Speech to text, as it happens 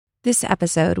This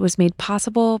episode was made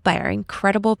possible by our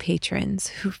incredible patrons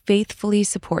who faithfully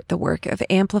support the work of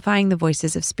amplifying the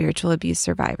voices of spiritual abuse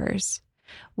survivors.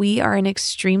 We are an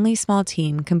extremely small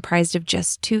team comprised of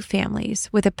just 2 families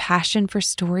with a passion for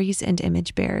stories and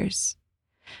image bearers.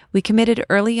 We committed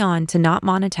early on to not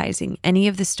monetizing any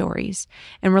of the stories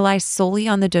and rely solely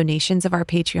on the donations of our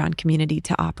Patreon community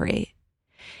to operate.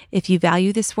 If you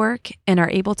value this work and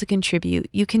are able to contribute,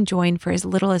 you can join for as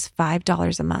little as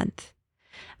 $5 a month.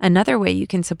 Another way you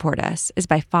can support us is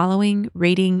by following,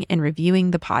 rating, and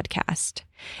reviewing the podcast.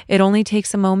 It only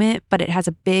takes a moment, but it has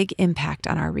a big impact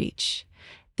on our reach.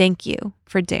 Thank you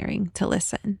for daring to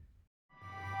listen.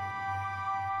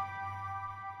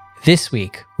 This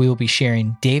week, we will be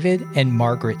sharing David and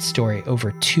Margaret's story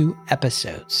over 2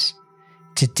 episodes.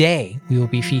 Today, we will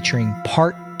be featuring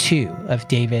part 2 of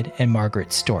David and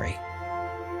Margaret's story.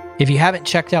 If you haven't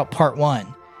checked out part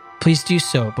 1, please do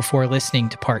so before listening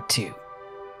to part 2.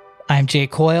 I'm Jay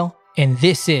Coyle, and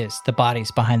this is the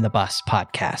Bodies Behind the Bus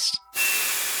podcast.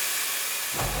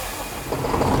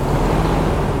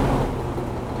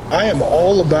 I am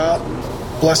all about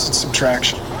blessed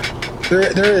subtraction.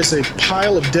 There is a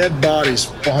pile of dead bodies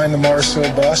behind the Mars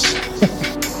Hill bus.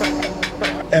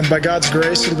 And by God's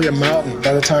grace, it'll be a mountain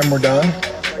by the time we're done.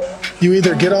 You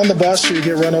either get on the bus or you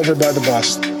get run over by the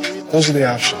bus. Those are the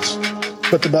options.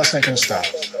 But the bus ain't gonna stop.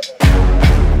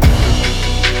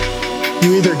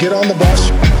 You either get on the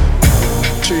bus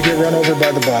or you get run over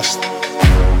by the bus.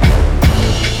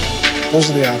 Those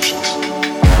are the options.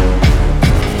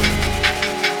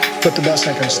 But the bus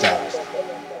ain't gonna stop.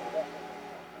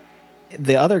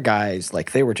 The other guys,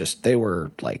 like, they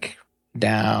were like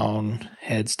down,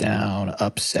 heads down,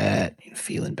 upset,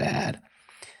 feeling bad.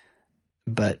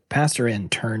 But Pastor N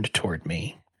turned toward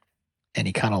me, and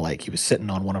he kind of like, he was sitting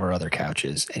on one of our other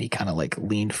couches, and he kind of like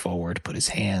leaned forward, put his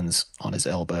hands on his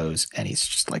elbows, and he's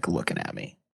just like looking at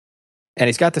me. And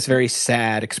he's got this very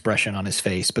sad expression on his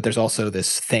face, but there's also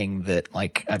this thing that,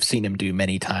 like, I've seen him do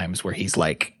many times where he's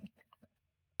like,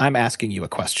 I'm asking you a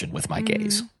question with my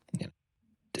gaze. You know,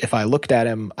 if I looked at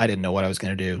him, I didn't know what I was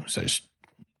going to do, so I just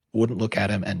wouldn't look at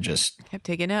him and just kept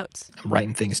taking notes. I'm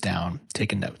writing things down,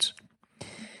 taking notes.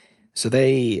 So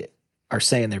they are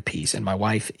saying their piece, and my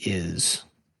wife is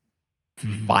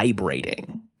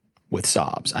vibrating with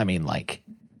sobs. I mean, like,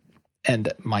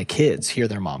 and my kids hear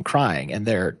their mom crying, and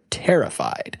they're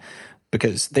terrified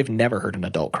because they've never heard an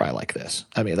adult cry like this.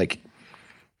 I mean, like,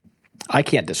 I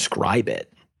can't describe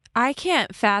it. I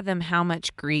can't fathom how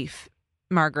much grief,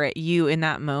 Margaret, you in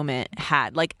that moment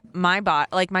had. Like, my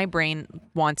brain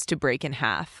wants to break in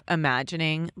half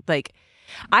imagining, like,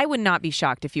 I would not be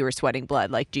shocked if you were sweating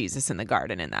blood like Jesus in the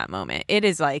garden in that moment. It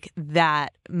is like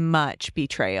that much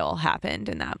betrayal happened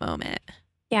in that moment.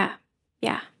 Yeah.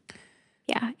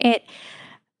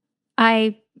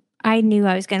 I knew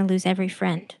I was going to lose every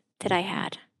friend that I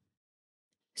had.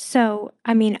 So,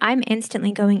 I mean, I'm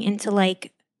instantly going into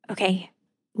like, okay,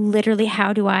 literally,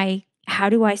 how do I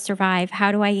survive?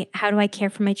 How do I care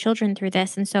for my children through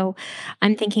this? And so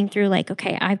I'm thinking through like,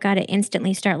 okay, I've got to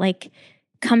instantly start like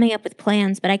coming up with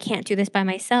plans, but I can't do this by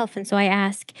myself. And so I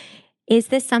ask, is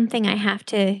this something I have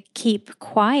to keep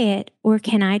quiet, or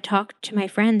can I talk to my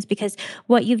friends? Because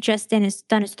what you've just done is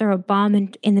throw a bomb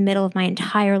in the middle of my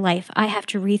entire life. I have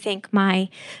to rethink my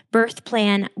birth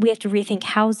plan. We have to rethink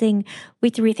housing. We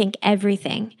have to rethink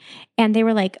everything. And they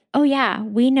were like, oh yeah,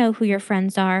 we know who your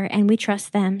friends are and we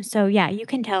trust them. So yeah, you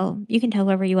can tell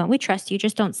whoever you want. We trust you.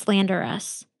 Just don't slander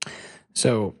us.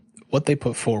 So what they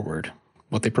put forward,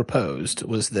 what they proposed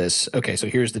was this. Okay, so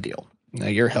here's the deal. Now,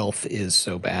 your health is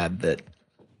so bad that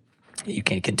you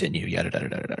can't continue,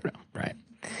 yada, right?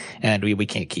 And we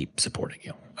can't keep supporting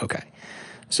you. Okay.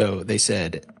 So they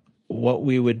said, what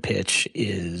we would pitch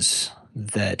is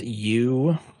that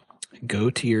you go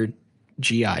to your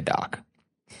GI doc,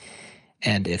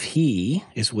 and if he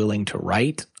is willing to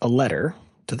write a letter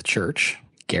to the church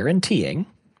guaranteeing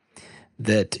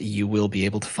that you will be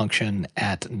able to function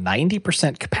at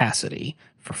 90% capacity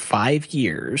for 5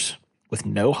 years with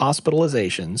no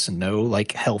hospitalizations and no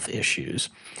like health issues,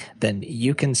 then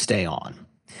you can stay on.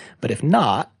 But if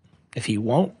not, if he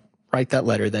won't write that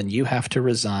letter, then you have to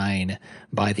resign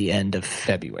by the end of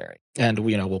February. And,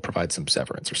 we'll provide some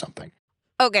severance or something.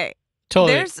 Okay.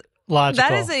 Totally. There's logical.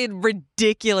 That is a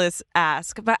ridiculous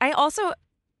ask. But I also,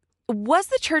 was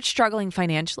the church struggling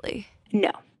financially?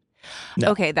 No.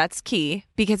 Okay, that's key,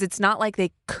 because it's not like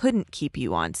they couldn't keep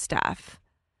you on staff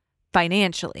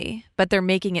financially, but they're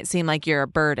making it seem like you're a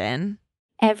burden.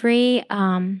 Every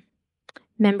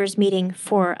members meeting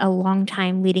for a long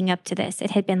time leading up to this.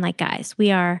 It had been like, guys,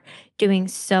 we are doing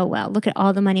so well. Look at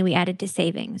all the money we added to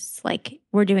savings. Like,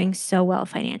 we're doing so well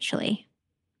financially.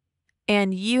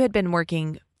 And you had been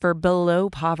working for below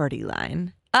poverty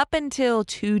line up until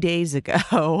 2 days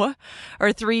ago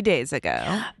or 3 days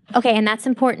ago. Okay, and that's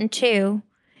important too,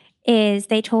 is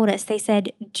they told us, they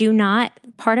said, do not,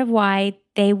 part of why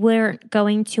they weren't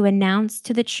going to announce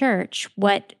to the church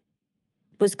what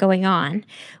was going on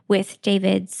with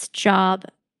David's job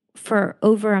for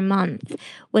over a month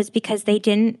was because they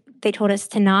told us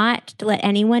to let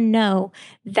anyone know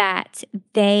that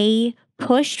they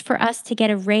pushed for us to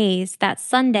get a raise that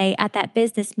Sunday at that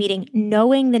business meeting,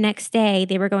 knowing the next day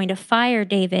they were going to fire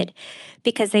David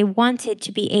because they wanted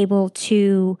to be able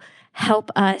to help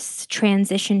us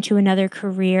transition to another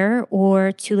career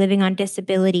or to living on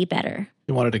disability better.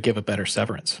 You wanted to give a better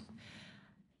severance.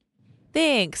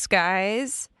 Thanks,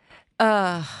 guys.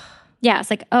 Yeah,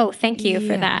 it's like, oh, thank you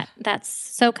for that. That's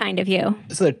so kind of you.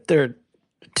 So there are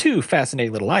two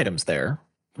fascinating little items there.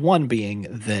 One being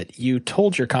that you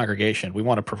told your congregation, we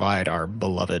want to provide our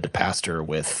beloved pastor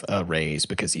with a raise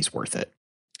because he's worth it.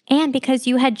 And because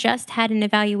you had just had an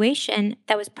evaluation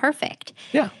that was perfect.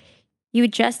 Yeah. You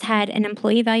had just had an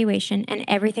employee evaluation and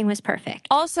everything was perfect.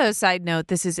 Also, side note,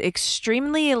 this is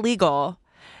extremely illegal.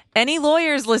 Any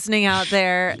lawyers listening out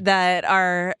there that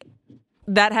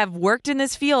have worked in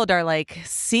this field are like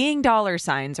seeing dollar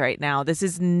signs right now. This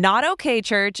is not okay,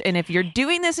 church. And if you're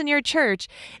doing this in your church,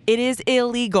 it is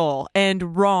illegal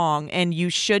and wrong. And you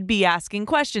should be asking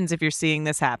questions if you're seeing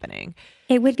this happening.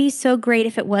 It would be so great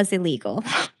if it was illegal.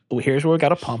 Well, here's where we got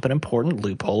to pump an important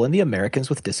loophole in the Americans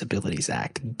with Disabilities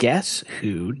Act. Guess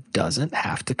who doesn't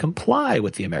have to comply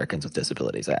with the Americans with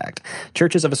Disabilities Act?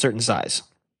 Churches of a certain size.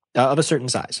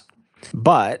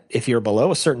 But if you're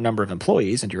below a certain number of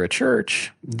employees and you're a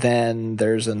church, then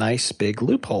there's a nice big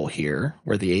loophole here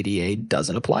where the ADA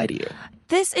doesn't apply to you.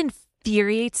 This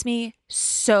infuriates me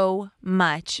so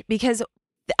much because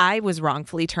I was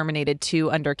wrongfully terminated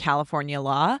too under California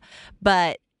law,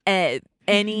 but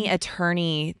any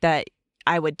attorney that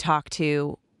I would talk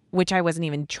to, which I wasn't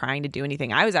even trying to do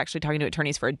anything. I was actually talking to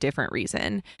attorneys for a different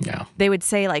reason. Yeah. They would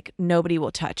say like, nobody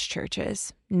will touch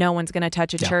churches. No one's going to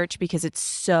touch a church because it's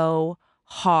so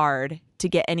hard to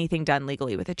get anything done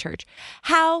legally with a church.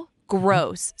 How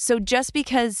gross. So just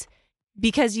because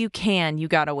you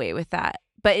got away with that.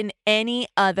 But in any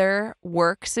other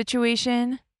work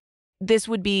situation, this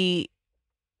would be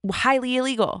highly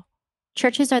illegal.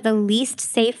 Churches are the least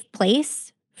safe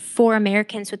place for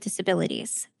Americans with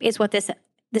disabilities, is what this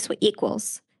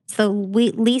equals. It's the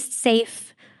least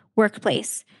safe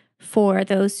workplace for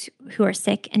those who are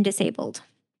sick and disabled.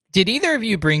 Did either of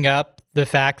you bring up the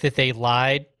fact that they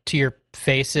lied to your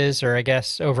faces, or I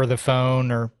guess over the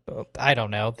phone, or I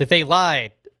don't know, that they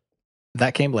lied?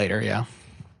 That came later, yeah.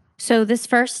 So this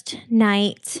first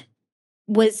night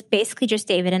was basically just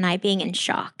David and I being in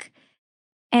shock.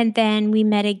 And then we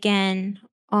met again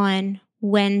on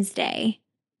Wednesday.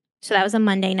 So that was a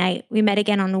Monday night. We met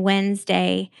again on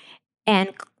Wednesday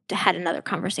and had another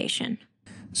conversation.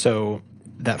 So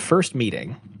that first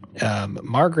meeting,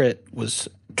 Margaret was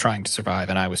trying to survive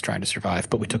and I was trying to survive,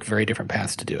 but we took very different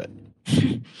paths to do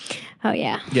it. Oh,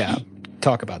 yeah. Yeah.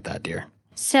 Talk about that, dear.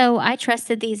 So I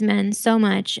trusted these men so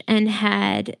much and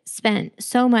had spent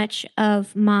so much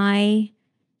of my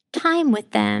time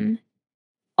with them,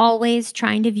 always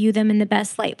trying to view them in the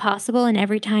best light possible. And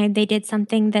every time they did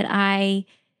something that I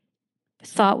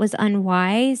thought was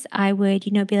unwise, I would,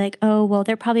 be like, oh, well,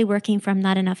 they're probably working from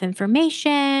not enough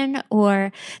information,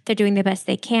 or they're doing the best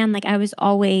they can. Like, I was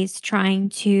always trying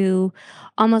to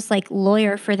almost like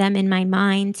lawyer for them in my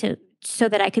mind so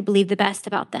that I could believe the best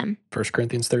about them. 1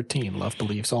 Corinthians 13, love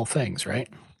believes all things, right?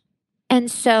 And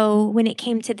so when it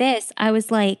came to this, I was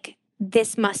like,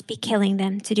 this must be killing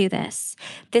them to do this.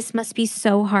 This must be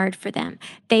so hard for them.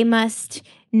 They must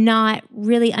not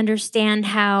really understand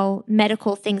how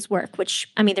medical things work,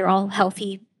 which, they're all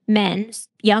healthy men,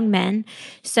 young men.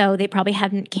 So they probably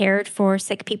haven't cared for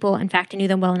sick people. In fact, I knew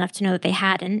them well enough to know that they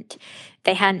hadn't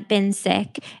been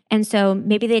sick. And so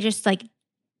maybe they just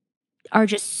are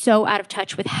just so out of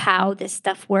touch with how this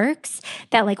stuff works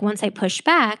that once I push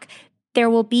back, there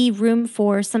will be room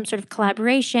for some sort of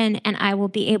collaboration, and I will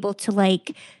be able to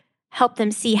help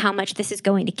them see how much this is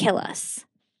going to kill us.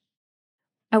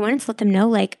 I wanted to let them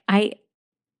know, I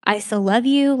still love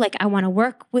you. I want to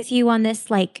work with you on this.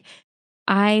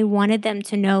 I wanted them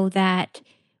to know that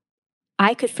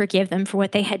I could forgive them for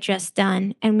what they had just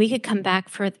done, and we could come back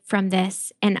from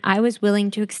this. And I was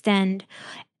willing to extend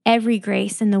every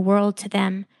grace in the world to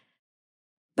them.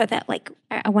 but that like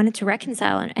I wanted to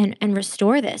reconcile and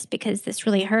restore this because this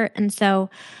really hurt. And so,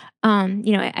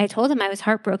 I told them I was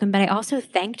heartbroken, but I also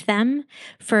thanked them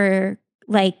for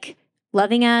like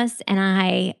loving us. And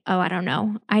I don't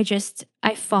know. I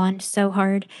fawned so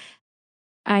hard.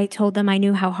 I told them I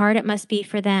knew how hard it must be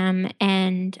for them.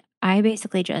 And I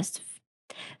basically just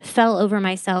fell over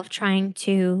myself trying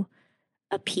to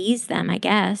appease them, I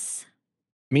guess.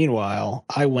 Meanwhile,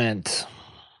 I don't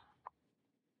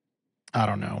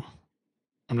know.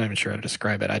 I'm not even sure how to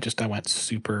describe it. I went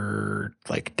super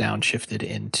like downshifted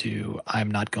into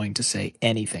I'm not going to say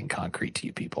anything concrete to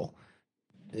you people.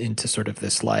 Into sort of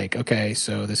this like, okay,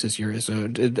 so this is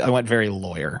I went very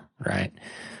lawyer, right?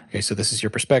 Okay, so this is your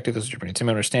perspective. This is your opinion. Am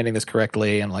I understanding this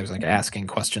correctly? And I was like asking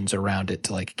questions around it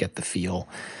to like get the feel.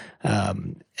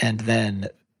 And then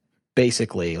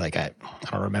basically, like I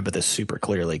don't remember this super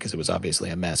clearly because it was obviously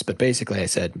a mess. But basically, I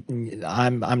said,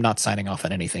 I'm not signing off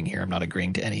on anything here. I'm not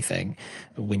agreeing to anything.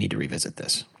 We need to revisit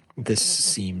this. This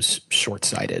seems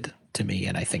short-sighted to me,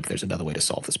 and I think there's another way to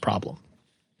solve this problem.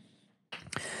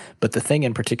 But the thing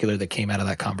in particular that came out of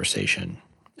that conversation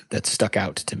that stuck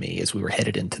out to me as we were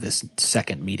headed into this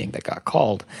second meeting that got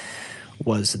called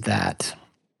was that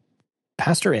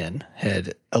Pastor In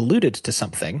had alluded to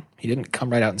something. He didn't come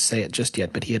right out and say it just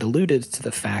yet, but he had alluded to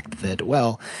the fact that,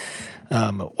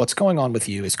 what's going on with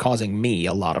you is causing me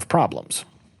a lot of problems.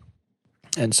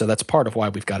 And so that's part of why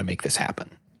we've got to make this happen,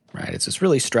 right? It's this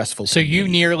really stressful So you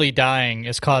nearly dying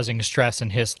is causing stress in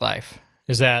his life.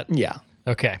 Is that? Yeah.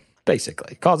 Okay.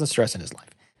 Basically, causing stress in his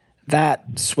life. That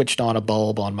switched on a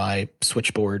bulb on my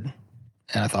switchboard,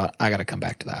 and I thought, I got to come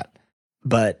back to that.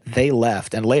 But they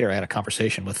left, and later I had a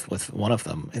conversation with one of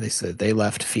them, and they said they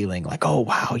left feeling like, oh,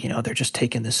 wow, they're just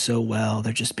taking this so well.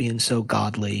 They're just being so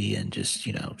godly and just,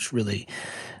 it's really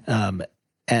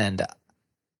and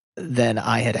then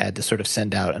I had to sort of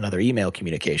send out another email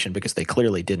communication because they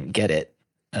clearly didn't get it,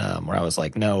 where I was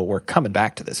like, no, we're coming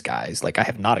back to this, guys. Like, I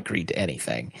have not agreed to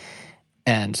anything.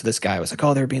 And so this guy was like,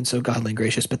 "Oh, they're being so godly and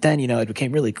gracious." But then, it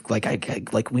became really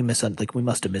like we must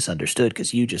have misunderstood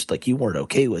because you weren't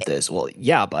okay with this. Well,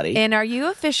 yeah, buddy. And are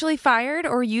you officially fired,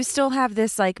 or you still have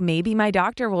this like maybe my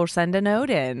doctor will send a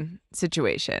note in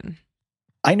situation?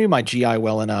 I knew my GI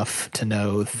well enough to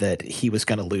know that he was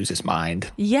going to lose his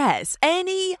mind. Yes,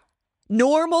 any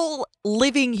normal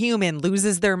living human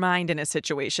loses their mind in a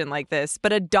situation like this,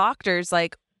 but a doctor's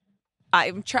like,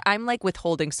 I'm like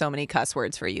withholding so many cuss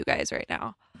words for you guys right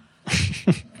now.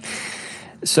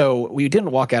 So we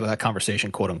didn't walk out of that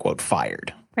conversation, quote unquote,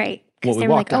 fired. Right. Because they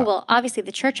were like, oh, well, obviously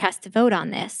the church has to vote on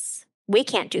this. We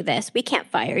can't do this. We can't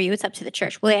fire you. It's up to the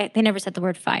church. Well, they never said the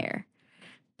word fire.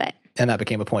 And that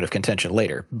became a point of contention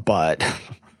later. But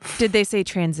did they say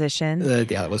transition? Yeah,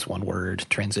 that was one word,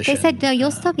 transition. They said, no,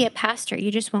 you'll still be a pastor. You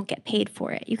just won't get paid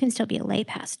for it. You can still be a lay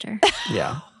pastor.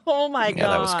 Yeah. Oh, my gosh. Yeah,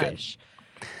 that was good.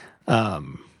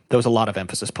 There was a lot of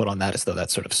emphasis put on that as though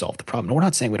that sort of solved the problem. No, we're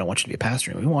not saying we don't want you to be a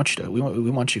pastor. We want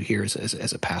you here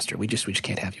as a pastor. We just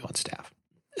can't have you on staff.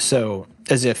 So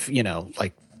as if,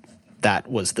 like that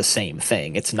was the same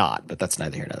thing. It's not, but that's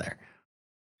neither here nor there.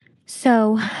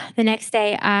 So the next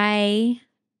day I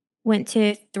went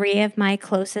to 3 of my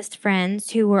closest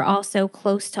friends who were also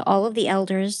close to all of the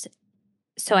elders.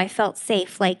 So I felt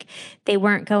safe. Like they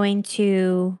weren't going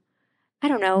to, I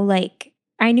don't know, like,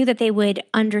 I knew that they would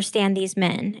understand these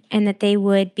men and that they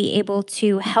would be able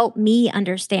to help me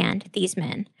understand these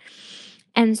men.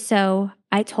 And so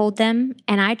I told them,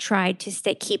 and I tried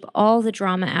to keep all the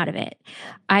drama out of it.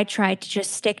 I tried to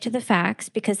just stick to the facts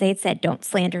because they had said, don't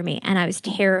slander me. And I was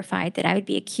terrified that I would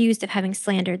be accused of having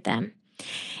slandered them.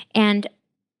 And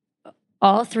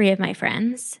all 3 of my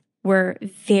friends were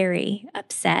very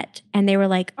upset. And they were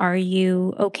like, are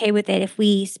you okay with it if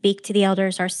we speak to the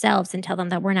elders ourselves and tell them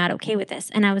that we're not okay with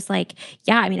this? And I was like,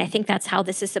 yeah, I mean, I think that's how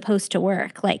this is supposed to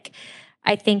work. Like,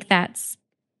 I think that's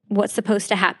what's supposed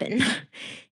to happen.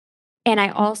 And I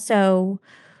also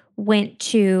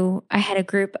I had a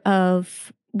group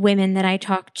of women that I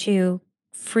talked to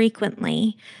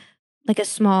frequently, like a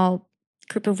small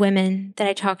group of women that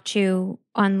I talked to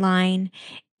online.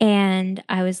 And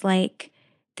I was like,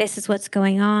 this is what's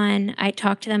going on. I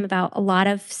talked to them about a lot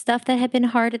of stuff that had been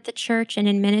hard at the church and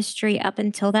in ministry up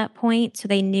until that point. So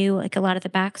they knew like a lot of the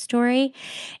backstory.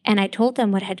 And I told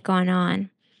them what had gone on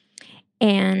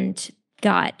and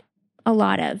got a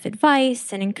lot of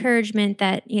advice and encouragement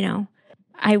that,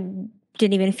 I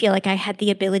didn't even feel like I had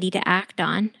the ability to act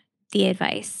on the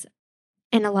advice.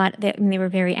 And they were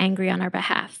very angry on our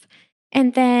behalf.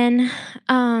 And then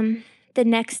the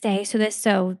next day,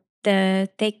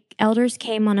 elders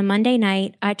came on a Monday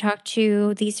night. I talked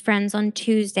to these friends on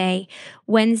Tuesday.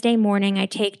 Wednesday morning, I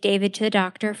take David to the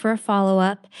doctor for a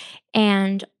follow-up.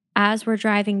 And as we're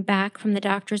driving back from the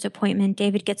doctor's appointment,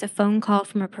 David gets a phone call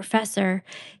from a professor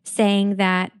saying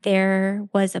that there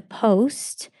was a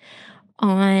post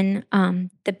on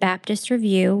the Baptist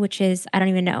Review, which is, I don't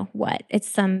even know what. It's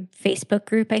some Facebook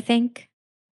group, I think,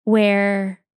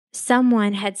 where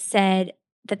someone had said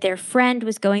that their friend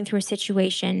was going through a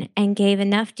situation and gave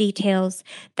enough details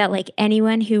that like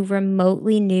anyone who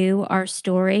remotely knew our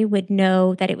story would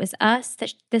know that it was us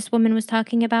that this woman was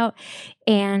talking about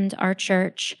and our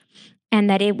church, and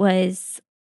that it was,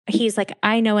 he's like,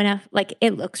 I know enough, like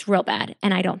it looks real bad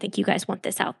and I don't think you guys want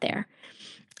this out there.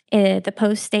 The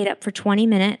post stayed up for 20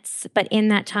 minutes, but in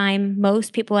that time,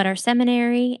 most people at our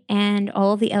seminary and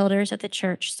all of the elders at the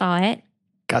church saw it.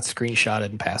 Got screenshotted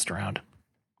and passed around.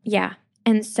 Yeah.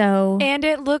 And so... And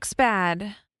it looks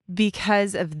bad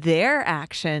because of their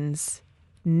actions,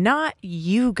 not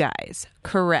you guys,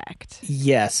 correct?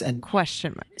 Yes. And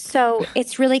question mark. So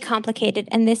it's really complicated.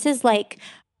 And this is like,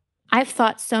 I've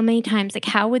thought so many times, like,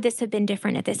 how would this have been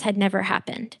different if this had never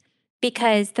happened?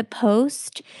 Because the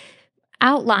post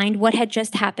outlined what had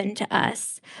just happened to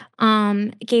us,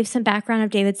 gave some background of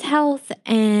David's health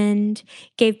and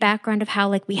gave background of how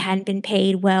like we hadn't been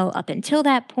paid well up until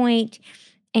that point,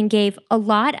 and gave a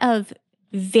lot of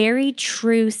very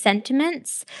true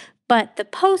sentiments, but the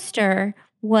poster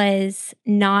was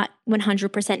not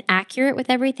 100% accurate with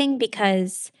everything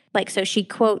because like, so she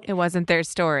quote... It wasn't their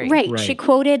story. Right. She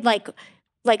quoted like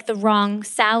the wrong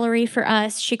salary for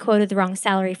us. She quoted the wrong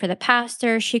salary for the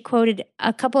pastor. She quoted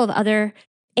a couple of other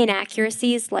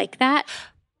inaccuracies like that.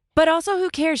 But also, who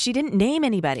cares? She didn't name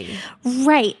anybody.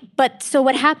 Right. But so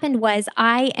what happened was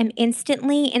I am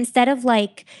instantly, instead of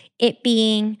like it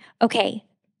being, okay,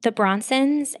 the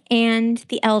Bronsons and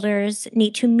the elders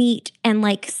need to meet and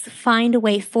like find a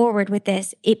way forward with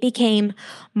this, it became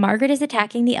Margaret is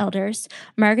attacking the elders.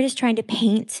 Margaret is trying to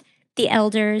paint the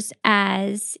elders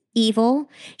as evil.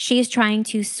 She is trying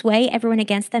to sway everyone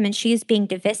against them, and she is being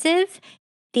divisive.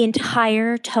 The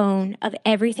entire tone of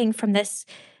everything from this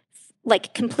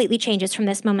like completely changes from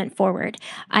this moment forward.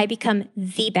 I become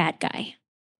the bad guy.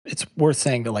 It's worth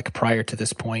saying that like prior to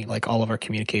this point, like all of our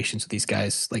communications with these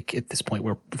guys, like at this point,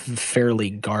 were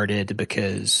fairly guarded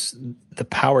because the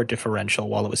power differential,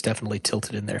 while it was definitely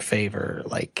tilted in their favor,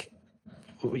 like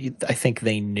I think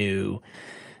they knew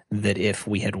that if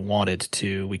we had wanted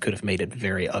to, we could have made it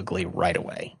very ugly right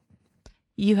away.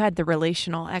 You had the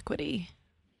relational equity.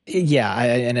 Yeah,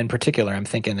 and in particular, I'm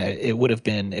thinking it would have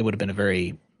been a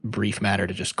very brief matter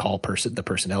to just call the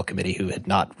personnel committee, who had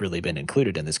not really been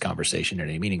included in this conversation in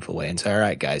any meaningful way, and say, all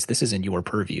right, guys, this is in your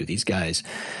purview. These guys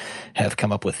have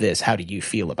come up with this. How do you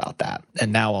feel about that?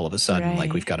 And now all of a sudden,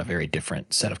 like we've got a very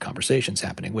different set of conversations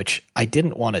happening, which I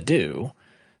didn't want to do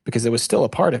because there was still a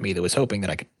part of me that was hoping that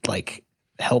I could like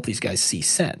help these guys see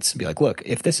sense and be like, look,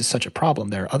 if this is such a problem,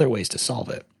 there are other ways to solve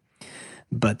it.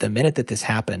 But the minute that this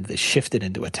happened, this shifted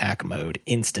into attack mode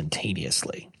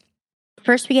instantaneously.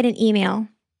 First, we get an email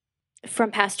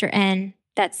from Pastor N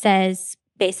that says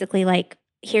basically like,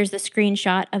 here's the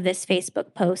screenshot of this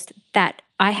Facebook post that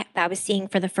I was seeing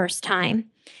for the first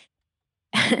time.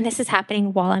 And this is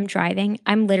happening while I'm driving.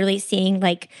 I'm literally seeing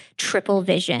like triple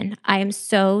vision. I am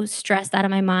so stressed out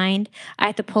of my mind. I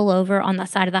have to pull over on the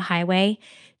side of the highway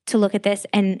to look at this,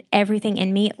 and everything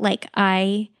in me, like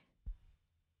I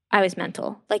was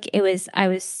mental. Like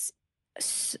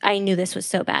I knew this was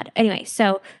so bad. Anyway,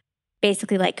 so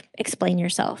basically like explain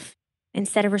yourself.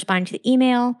 Instead of responding to the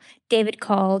email, David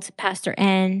called Pastor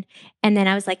N, and then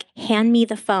I was like, hand me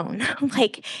the phone.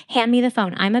 Like, hand me the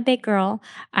phone. I'm a big girl.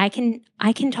 I can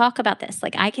talk about this.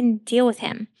 Like, I can deal with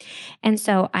him. And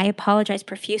so I apologized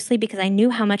profusely because I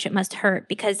knew how much it must hurt,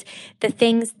 because the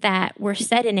things that were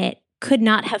said in it could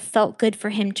not have felt good for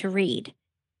him to read.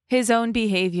 His own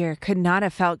behavior could not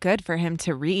have felt good for him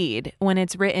to read when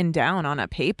it's written down on a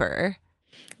paper.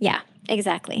 Yeah,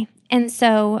 exactly. And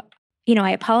so,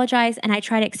 I apologize and I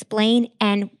try to explain,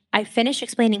 and I finish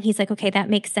explaining. He's like, okay, that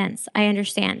makes sense. I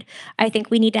understand. I think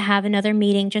we need to have another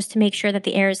meeting just to make sure that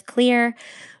the air is clear.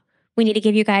 We need to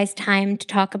give you guys time to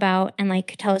talk about and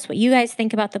like tell us what you guys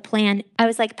think about the plan. I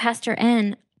was like, Pastor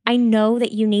N, I know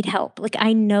that you need help. Like,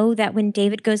 I know that when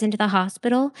David goes into the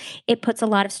hospital, it puts a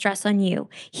lot of stress on you.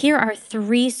 Here are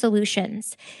 3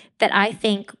 solutions that I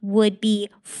think would be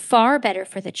far better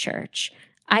for the church.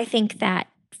 I think that,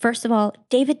 first of all,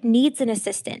 David needs an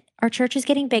assistant. Our church is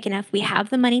getting big enough. We have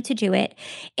the money to do it.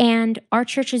 And our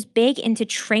church is big into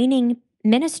training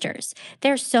ministers.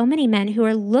 There are so many men who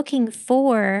are looking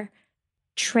for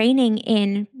training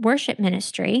in worship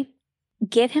ministry.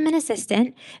 give him an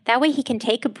assistant. That way he can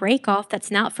take a break off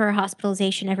that's not for a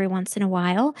hospitalization every once in a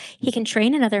while. He can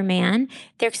train another man.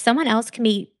 There's someone else can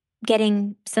be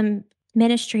getting some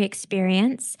ministry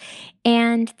experience.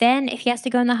 And then if he has to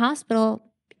go in the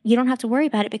hospital, you don't have to worry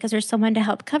about it because there's someone to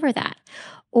help cover that.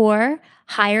 Or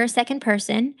hire a second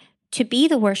person to be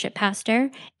the worship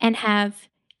pastor and have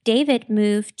David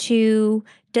move to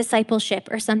discipleship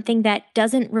or something that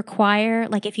doesn't require,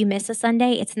 like if you miss a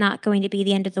Sunday, it's not going to be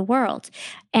the end of the world.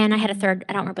 And I had a third,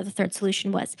 I don't remember what the third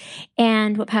solution was.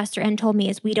 And what Pastor N told me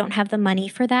is we don't have the money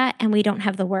for that and we don't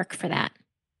have the work for that.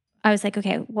 I was like,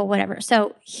 okay, well, whatever.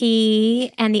 So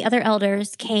he and the other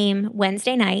elders came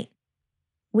Wednesday night.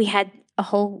 We had a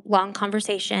whole long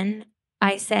conversation.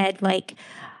 I said, like,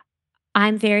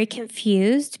 I'm very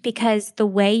confused because the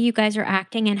way you guys are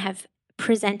acting and have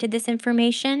presented this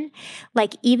information,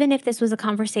 like even if this was a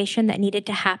conversation that needed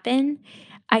to happen,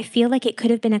 I feel like it could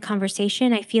have been a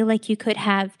conversation. I feel like you could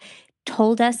have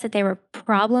told us that there were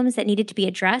problems that needed to be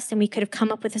addressed and we could have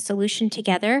come up with a solution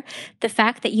together. The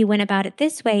fact that you went about it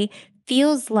this way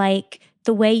feels like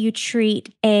the way you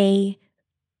treat a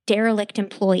derelict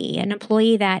employee, an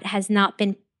employee that has not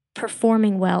been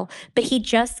performing well, but he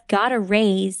just got a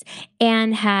raise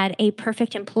and had a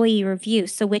perfect employee review.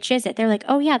 So which is it? They're like,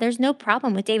 oh yeah, there's no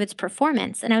problem with David's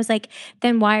performance. And I was like,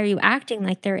 then why are you acting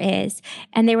like there is?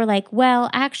 And they were like, well,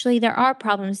 actually there are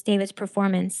problems with David's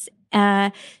performance.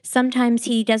 Sometimes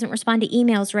he doesn't respond to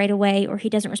emails right away or he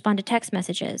doesn't respond to text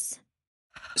messages.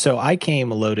 So I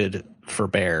came loaded for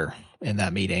bear in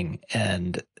that meeting.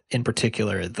 And in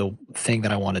particular, the thing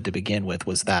that I wanted to begin with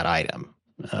was that item.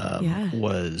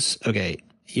 Was, okay,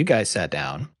 you guys sat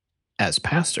down as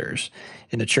pastors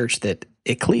in a church that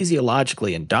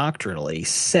ecclesiologically and doctrinally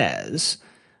says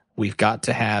we've got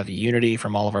to have unity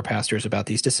from all of our pastors about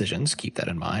these decisions. Keep that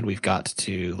in mind. We've got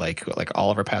to, like all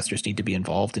of our pastors need to be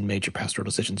involved in major pastoral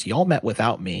decisions. Y'all met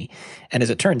without me. And as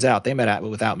it turns out, they met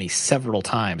without me several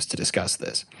times to discuss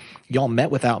this. Y'all met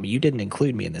without me. You didn't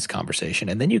include me in this conversation.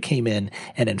 And then you came in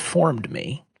and informed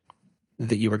me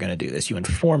that you were going to do this. You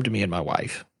informed me and my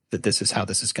wife that this is how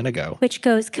this is going to go. Which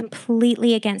goes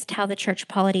completely against how the church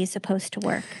polity is supposed to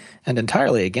work. And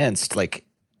entirely against, like,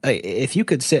 if you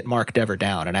could sit Mark Dever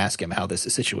down and ask him how this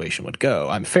situation would go,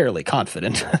 I'm fairly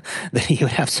confident that he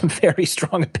would have some very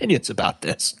strong opinions about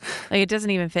this. Like, it doesn't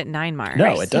even fit 9 Mark.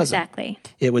 No, it doesn't. Exactly.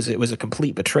 It was a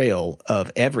complete betrayal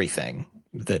of everything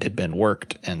that had been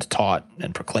worked and taught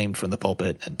and proclaimed from the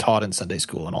pulpit and taught in Sunday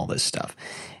school and all this stuff.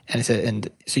 And I said, and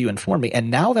so you informed me. And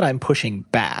now that I'm pushing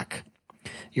back,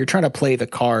 you're trying to play the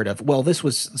card of, well, this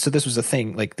was a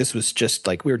thing. Like, this was just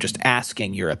like, we were just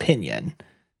asking your opinion.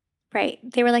 Right.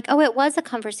 They were like, oh, it was a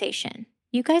conversation.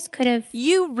 You guys could have.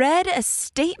 You read a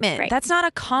statement. Right. That's not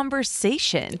a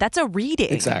conversation. That's a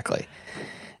reading. Exactly.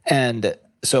 And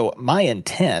so my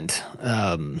intent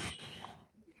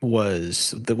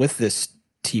was that with this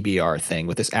TBR thing,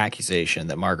 with this accusation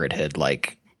that Margaret had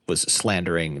was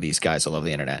slandering these guys all over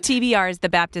the internet. TBR is the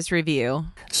Baptist Review.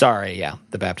 Sorry, yeah,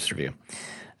 the Baptist Review.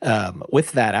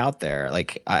 With that out there,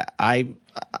 I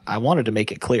wanted to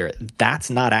make it clear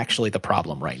that's not actually the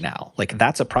problem right now. Like,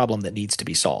 that's a problem that needs to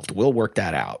be solved. We'll work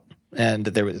that out. And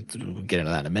we'll get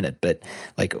into that in a minute. But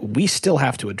we still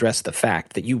have to address the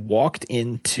fact that you walked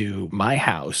into my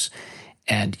house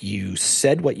and you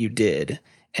said what you did,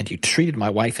 and you treated my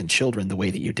wife and children the way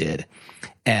that you did,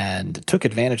 and took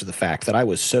advantage of the fact that I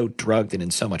was so drugged and in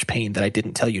so much pain that I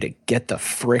didn't tell you to get the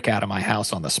frick out of my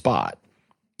house on the spot,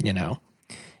 you know?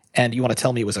 And you want to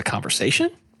tell me it was a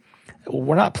conversation?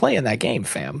 We're not playing that game,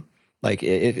 fam.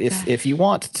 If you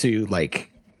want to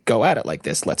go at it like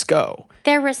this, let's go.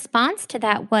 Their response to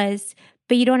that was,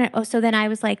 but you don't. Oh, so then I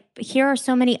was like, here are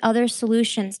so many other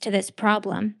solutions to this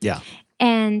problem. Yeah.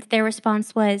 And their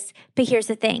response was, but here's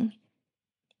the thing.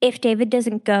 If David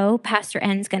doesn't go, Pastor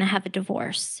N's going to have a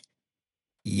divorce.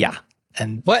 Yeah.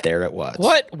 And there it was.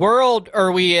 What world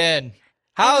are we in?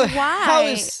 How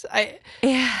Why?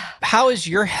 How is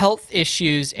your health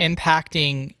issues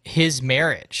impacting his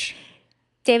marriage?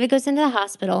 David goes into the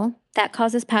hospital. That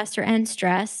causes Pastor N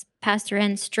stress. Pastor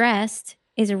N stressed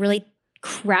is a really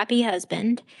crappy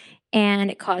husband,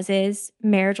 and it causes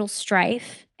marital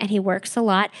strife. And he works a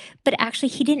lot, but actually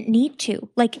he didn't need to.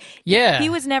 He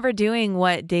was never doing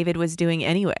what David was doing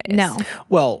anyways. No.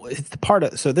 Well,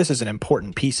 so this is an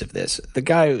important piece of this. The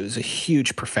guy was a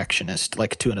huge perfectionist,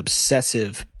 to an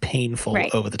obsessive, painful,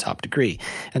 over-the-top degree.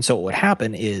 And so what would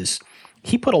happen is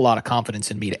he put a lot of confidence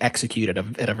in me to execute at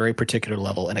a very particular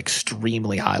level, an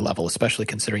extremely high level, especially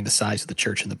considering the size of the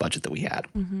church and the budget that we had.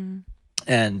 Mm-hmm.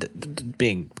 And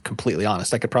being completely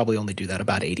honest, I could probably only do that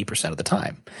about 80% of the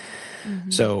time.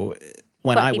 Mm-hmm. So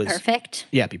when I was perfect.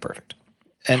 Yeah, be perfect.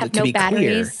 And have to no be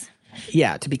batteries.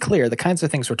 clear, to be clear, the kinds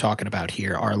of things we're talking about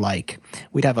here are like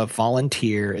we'd have a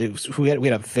volunteer. We had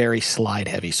a very slide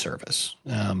heavy service,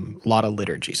 a lot of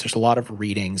liturgies. There's a lot of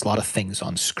readings, a lot of things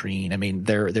on screen. I mean,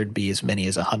 there'd be as many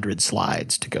as 100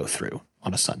 slides to go through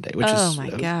on a Sunday, which is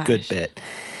a good bit.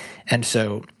 And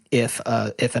so if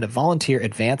a volunteer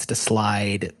advanced a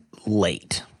slide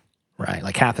late, right,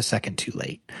 like half a second too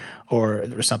late,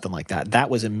 or something like that, that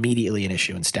was immediately an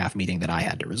issue in staff meeting that I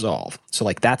had to resolve. So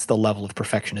like that's the level of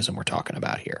perfectionism we're talking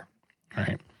about here,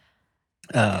 right?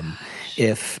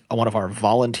 If one of our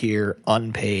volunteer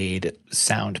unpaid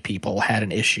sound people had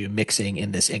an issue mixing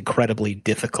in this incredibly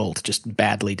difficult, just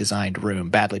badly designed room,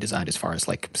 badly designed as far as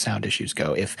like sound issues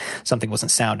go, if something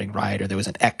wasn't sounding right or there was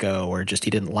an echo or just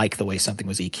he didn't like the way something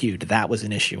was EQ'd, that was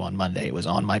an issue on Monday. It was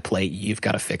on my plate. You've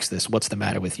got to fix this. What's the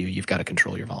matter with you? You've got to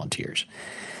control your volunteers.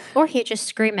 Or he'd just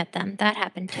scream at them. That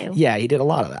happened too. Yeah, he did a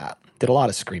lot of that. Did a lot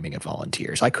of screaming at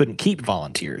volunteers. I couldn't keep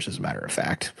volunteers, as a matter of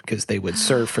fact, because they would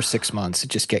serve for 6 months and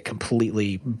just get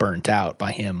completely burnt out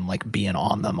by him, like being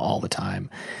on them all the time.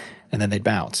 And then they'd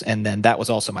bounce. And then that was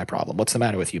also my problem. What's the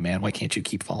matter with you, man? Why can't you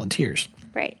keep volunteers?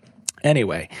 Right.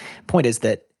 Anyway, point is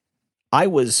that I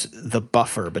was the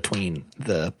buffer between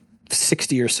the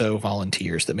 60 or so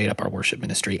volunteers that made up our worship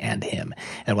ministry and him.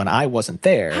 And when I wasn't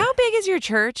there... How big is your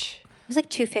church? It was like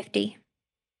 250.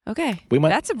 Okay.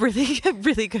 That's a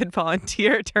really good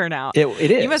volunteer turnout. It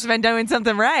is. You must have been doing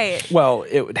something right. Well,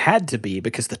 it had to be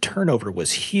because the turnover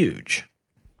was huge.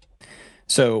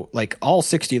 So like all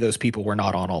 60 of those people were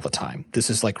not on all the time. This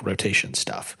is like rotation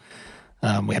stuff.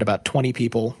 We had about 20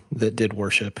 people that did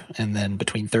worship and then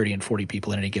between 30 and 40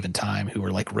 people at any given time who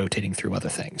were like rotating through other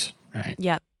things. Right.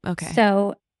 Yep. Okay.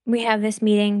 So we have this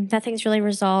meeting. Nothing's really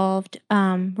resolved.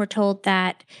 We're told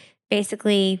that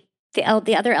basically the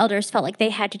other elders felt like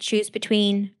they had to choose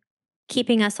between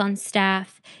keeping us on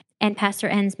staff and Pastor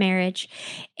N's marriage.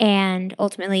 And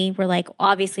ultimately, we're like,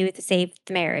 obviously, we have to save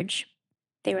the marriage.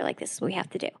 They were like, this is what we have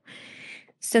to do.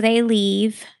 So they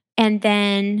leave. And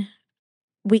then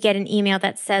we get an email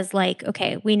that says like,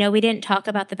 okay, we know we didn't talk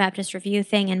about the Baptist Review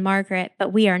thing and Margaret,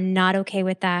 but we are not okay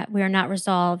with that. We are not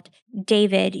resolved.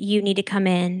 David, you need to come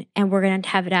in and we're going to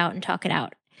have it out and talk it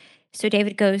out. So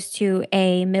David goes to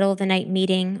a middle of the night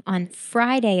meeting on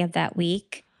Friday of that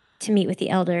week to meet with the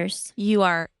elders. You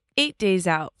are 8 days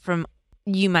out from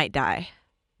you might die.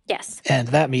 Yes. And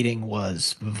that meeting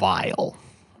was vile.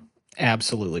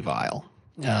 Absolutely vile.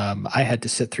 I had to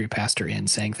sit through Pastor N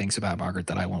saying things about Margaret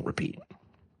that I won't repeat.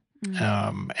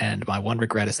 And my one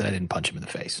regret is that I didn't punch him in the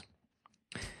face.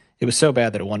 It was so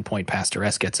bad that at one point Pastor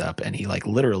S gets up and he like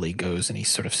literally goes and he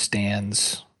sort of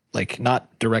stands like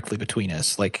not directly between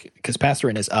us, like because Pastor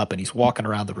N is up and he's walking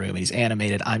around the room and he's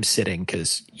animated. I'm sitting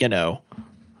because,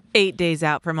 8 days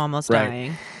out from almost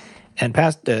dying. And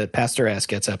Pastor S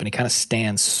gets up and he kind of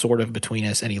stands sort of between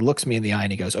us and he looks me in the eye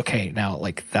and he goes, okay, now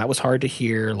like that was hard to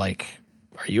hear. Like,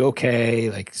 are you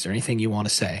okay? Like, is there anything you want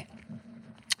to say?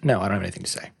 No, I don't have anything to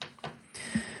say.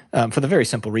 For the very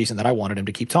simple reason that I wanted him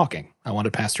to keep talking. I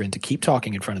wanted Pastor N to keep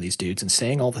talking in front of these dudes and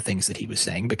saying all the things that he was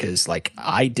saying because, like,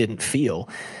 I didn't feel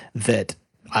that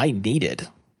I needed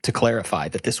to clarify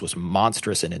that this was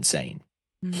monstrous and insane.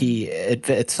 Mm-hmm. He,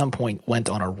 at some point, went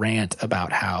on a rant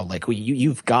about how, like,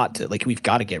 we've got to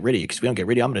get rid of you because if we don't get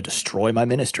rid of you, I'm going to destroy my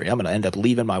ministry. I'm going to end up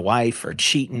leaving my wife or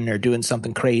cheating or doing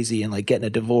something crazy and, like, getting a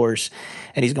divorce.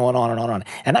 And he's going on and on and on.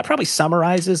 And that probably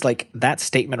summarizes, like, that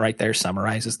statement right there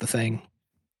summarizes the thing.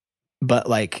 But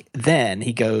like then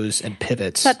he goes and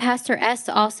pivots. But Pastor S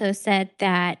also said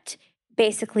that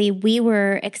basically we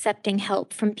were accepting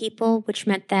help from people, which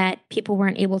meant that people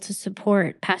weren't able to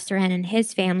support Pastor N and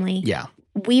his family. Yeah.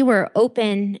 We were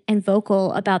open and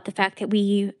vocal about the fact that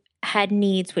we had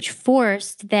needs, which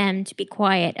forced them to be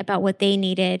quiet about what they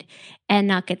needed and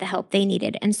not get the help they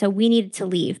needed. And so we needed to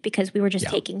leave because we were just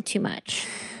taking too much.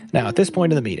 Now, at this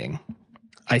point in the meeting,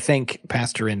 I think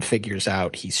Pastor N figures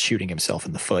out he's shooting himself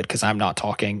in the foot because I'm not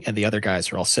talking and the other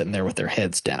guys are all sitting there with their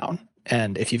heads down.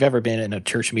 And if you've ever been in a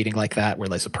church meeting like that where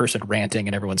there's a person ranting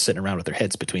and everyone's sitting around with their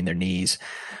heads between their knees,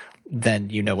 then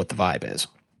you know what the vibe is.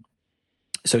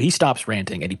 So he stops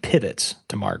ranting and he pivots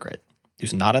to Margaret,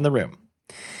 who's not in the room.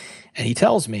 And he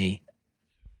tells me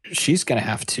she's going to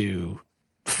have to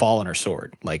fall on her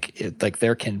sword. Like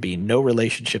there can be no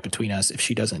relationship between us if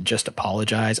she doesn't just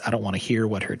apologize. I don't want to hear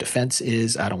what her defense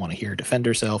is. I don't want to hear her defend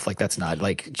herself. Like that's not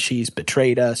like she's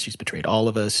betrayed us. She's betrayed all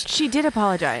of us. She did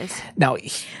apologize. Now,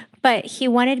 but he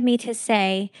wanted me to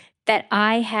say that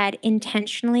I had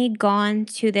intentionally gone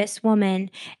to this woman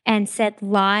and said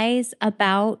lies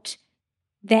about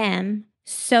them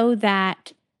so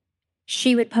that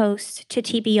she would post to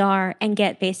TBR and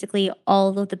get basically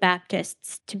all of the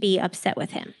Baptists to be upset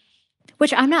with him,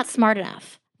 which I'm not smart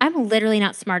enough. I'm literally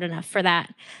not smart enough for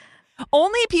that.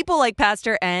 Only people like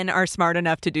Pastor N are smart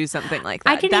enough to do something like that.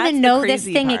 I didn't even know this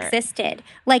thing existed.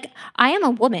 Like, I am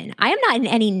a woman. I am not in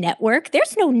any network.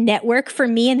 There's no network for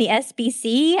me in the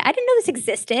SBC. I didn't know this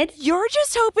existed. You're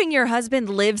just hoping your husband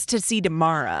lives to see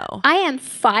tomorrow. I am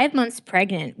 5 months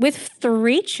pregnant with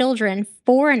 3 children,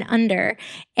 4 and under,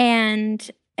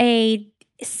 and a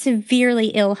severely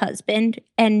ill husband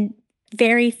and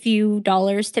very few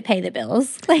dollars to pay the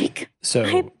bills.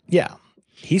 Yeah.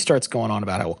 He starts going on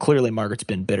about how, well, clearly Margaret's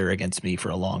been bitter against me for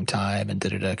a long time and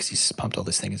because he's pumped all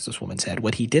this thing into this woman's head.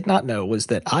 What he did not know was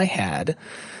that I had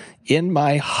in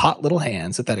my hot little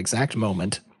hands at that exact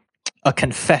moment a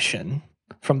confession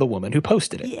from the woman who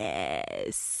posted it.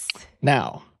 Yes.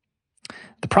 Now,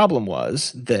 the problem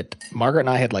was that Margaret and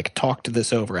I had talked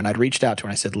this over, and I'd reached out to her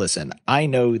and I said, listen, I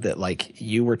know that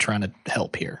you were trying to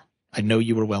help here. I know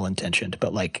you were well-intentioned,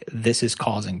 but this is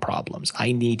causing problems.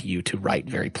 I need you to write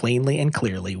very plainly and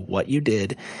clearly what you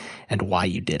did and why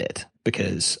you did it,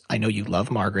 because I know you love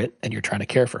Margaret and you're trying to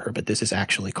care for her, but this is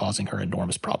actually causing her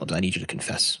enormous problems. I need you to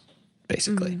confess,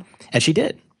 basically. Mm-hmm. And she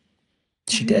did.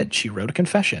 She did. She wrote a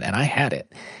confession and I had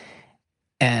it.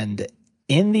 And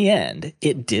in the end,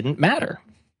 it didn't matter.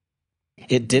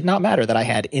 It did not matter that I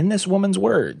had in this woman's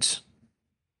words,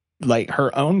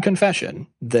 her own confession,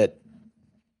 that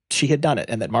she had done it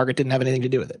and that Margaret didn't have anything to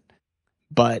do with it.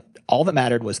 But all that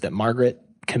mattered was that Margaret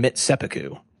commit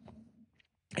seppuku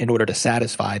in order to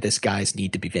satisfy this guy's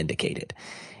need to be vindicated.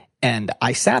 And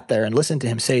I sat there and listened to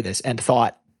him say this and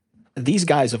thought, these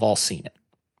guys have all seen it.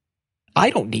 I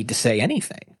don't need to say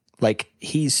anything.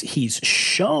 He's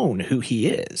shown who he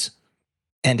is.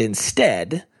 And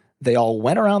instead, they all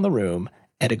went around the room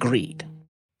and agreed.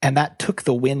 And that took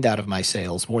the wind out of my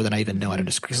sails more than I even know how to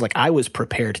describe. Because I was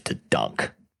prepared to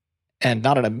dunk. And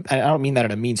I don't mean that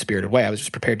in a mean-spirited way. I was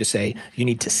just prepared to say, you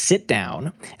need to sit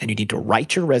down and you need to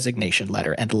write your resignation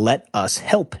letter and let us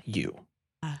help you.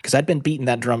 Because I'd been beating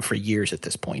that drum for years at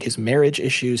this point. His marriage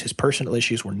issues, his personal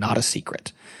issues were not a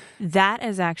secret. That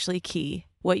is actually key,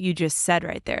 what you just said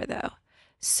right there, though.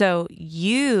 So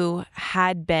you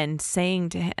had been saying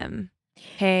to him,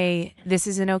 hey, this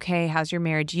isn't okay. How's your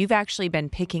marriage? You've actually been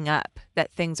picking up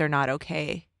that things are not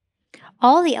okay.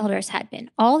 All the elders had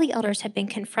been. All the elders had been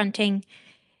confronting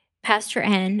Pastor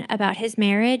N about his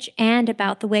marriage and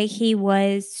about the way he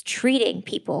was treating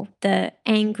people, the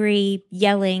angry,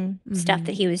 yelling stuff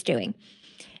that he was doing.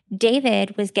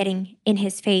 David was getting in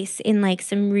his face in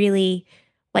some really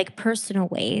personal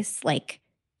ways,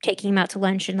 taking him out to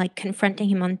lunch and confronting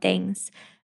him on things.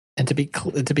 And to be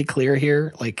clear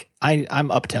here, I'm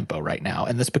up tempo right now,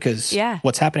 and that's because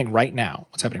what's happening right now,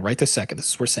 what's happening right this second, this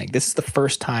is what we're saying. This is the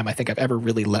first time I think I've ever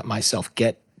really let myself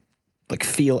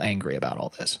feel angry about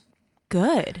all this.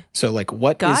 Good. So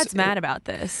what God's mad about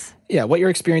this? Yeah, what you're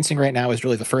experiencing right now is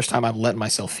really the first time I'm letting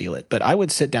myself feel it. But I would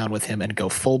sit down with him and go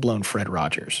full blown Fred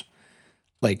Rogers,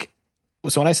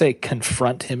 So when I say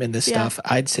confront him in this stuff,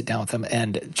 I'd sit down with him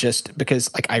and just because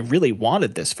I really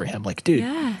wanted this for him. Dude,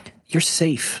 you're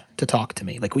safe to talk to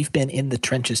me. We've been in the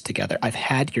trenches together. I've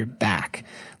had your back.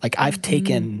 I've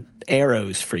taken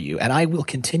arrows for you and I will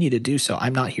continue to do so.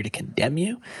 I'm not here to condemn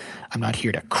you. I'm not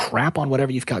here to crap on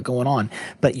whatever you've got going on.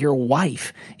 But your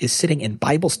wife is sitting in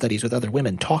Bible studies with other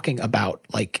women talking about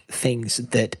things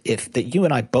that you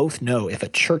and I both know if a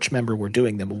church member were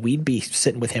doing them, we'd be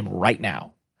sitting with him right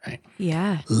now. Right?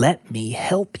 Yeah. Let me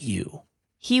help you.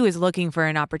 He was looking for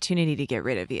an opportunity to get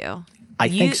rid of you. I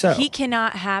think so. He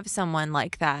cannot have someone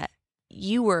like that.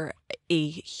 You were a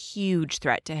huge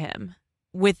threat to him.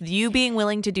 With you being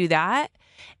willing to do that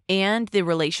and the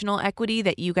relational equity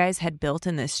that you guys had built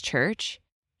in this church,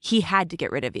 he had to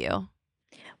get rid of you.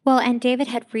 Well, and David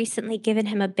had recently given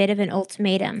him a bit of an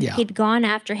ultimatum. Yeah. He'd gone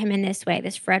after him in this way,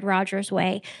 this Fred Rogers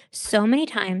way, so many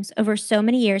times over so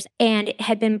many years, and it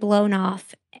had been blown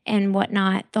off and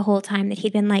whatnot the whole time that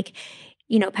he'd been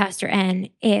Pastor N,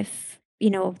 if,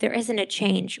 there isn't a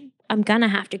change, I'm going to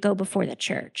have to go before the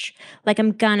church.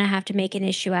 I'm going to have to make an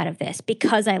issue out of this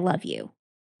because I love you,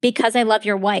 because I love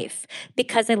your wife,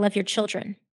 because I love your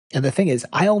children. And the thing is,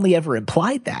 I only ever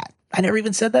implied that. I never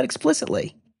even said that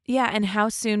explicitly. Yeah, and how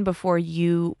soon before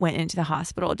you went into the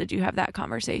hospital did you have that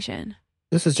conversation?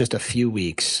 This was just a few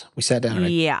weeks. We sat down.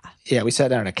 We sat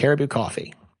down at a Caribou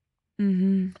Coffee.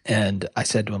 Mm-hmm. And I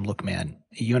said to him, "Look, man,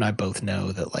 you and I both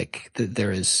know that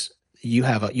there is you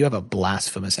have a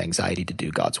blasphemous anxiety to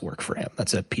do God's work for Him."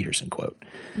 That's a Peterson quote,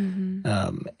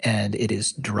 mm-hmm. And it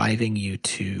is driving you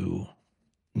to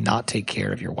not take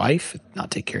care of your wife,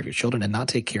 not take care of your children, and not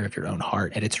take care of your own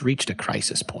heart. And it's reached a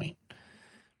crisis point.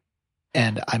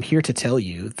 And I'm here to tell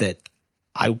you that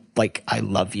I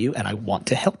love you and I want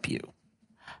to help you.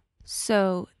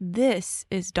 So this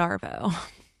is Darvo.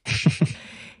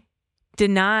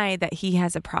 Deny that he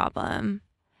has a problem,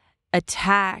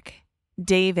 attack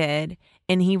David,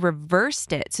 and he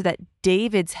reversed it so that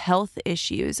David's health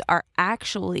issues are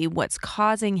actually what's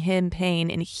causing him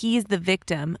pain, and he's the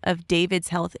victim of David's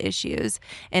health issues.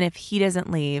 And if he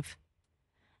doesn't leave,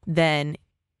 then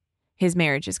his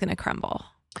marriage is going to crumble.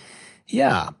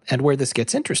 Yeah, and where this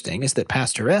gets interesting is that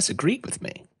Pastor S agreed with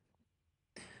me.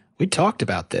 We talked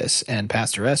about this, and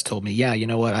Pastor S told me, yeah, you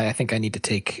know what, I think I need to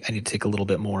take a little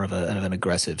bit more of an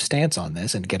aggressive stance on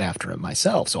this and get after him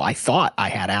myself. So I thought I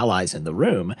had allies in the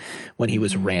room when he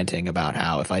was ranting about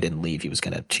how if I didn't leave, he was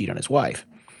going to cheat on his wife.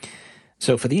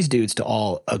 So for these dudes to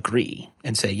all agree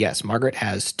and say, yes, Margaret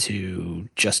has to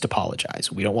just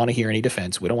apologize. We don't want to hear any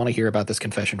defense. We don't want to hear about this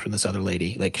confession from this other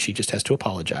lady. Like, she just has to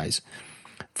apologize.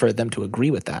 For them to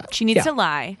agree with that. She needs to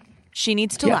lie. She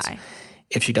needs to lie.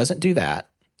 If she doesn't do that,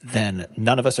 then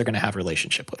none of us are going to have a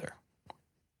relationship with her.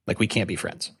 Like, we can't be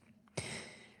friends.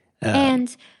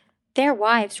 And their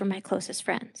wives were my closest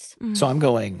friends. So I'm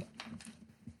going,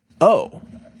 oh.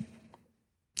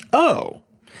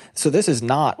 So this is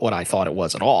not what I thought it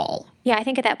was at all. Yeah, I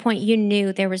think at that point you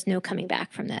knew there was no coming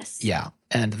back from this. Yeah.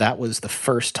 And that was the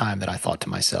first time that I thought to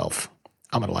myself,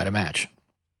 I'm going to light a match.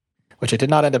 Which I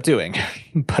did not end up doing,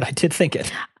 but I did think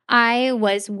it. I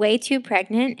was way too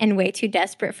pregnant and way too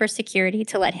desperate for security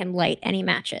to let him light any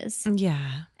matches.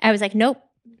 Yeah. I was like, nope,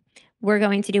 we're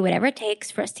going to do whatever it takes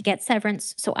for us to get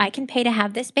severance so I can pay to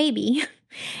have this baby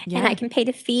and I can pay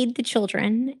to feed the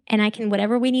children and I can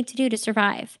whatever we need to do to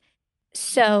survive.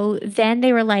 So then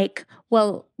they were like,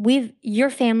 well,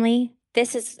 your family,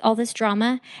 all this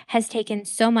drama has taken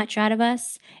so much out of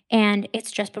us, and it's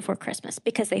just before Christmas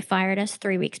because they fired us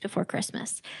 3 weeks before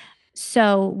Christmas.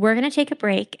 So we're going to take a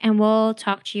break and we'll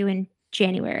talk to you in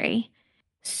January.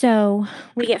 So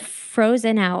we get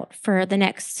frozen out for the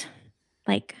next,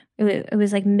 it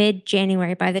was like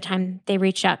mid-January by the time they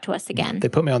reached out to us again. They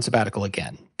put me on sabbatical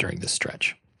again during this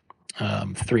stretch,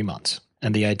 3 months.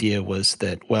 And the idea was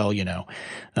that, well,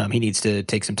 he needs to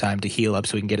take some time to heal up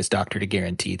so we can get his doctor to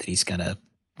guarantee that he's going to,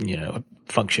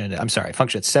 function at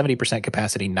 70%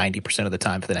 capacity 90% of the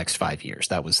time for the next 5 years.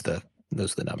 Those are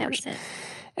the numbers. That was it.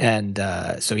 And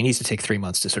so he needs to take 3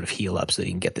 months to sort of heal up so that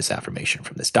he can get this affirmation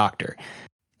from this doctor.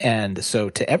 And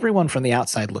so to everyone from the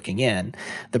outside looking in,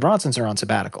 the Bronsons are on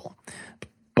sabbatical.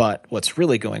 But what's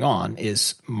really going on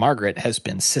is Margaret has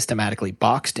been systematically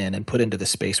boxed in and put into this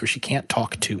space where she can't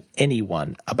talk to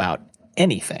anyone about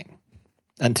anything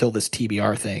until this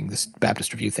TBR thing, this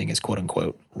Baptist Review thing is quote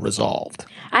unquote resolved.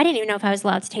 I didn't even know if I was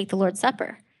allowed to take the Lord's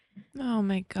Supper. Oh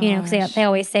my gosh. Because they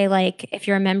always say, like, if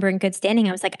you're a member in good standing.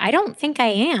 I was like, I don't think I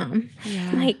am.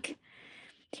 Yeah.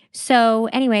 So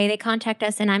anyway, they contact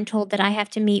us and I'm told that I have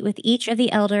to meet with each of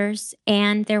the elders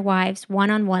and their wives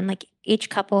one-on-one, like each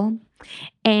couple,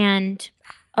 and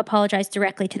apologize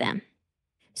directly to them.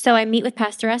 So I meet with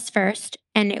Pastor S first,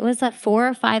 and it was a 4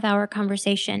 or 5 hour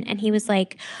conversation. And he was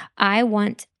like,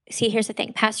 here's the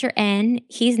thing, Pastor N,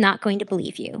 he's not going to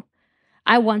believe you.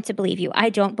 I want to believe you. I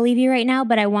don't believe you right now,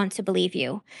 but I want to believe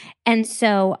you. And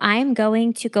so I'm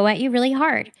going to go at you really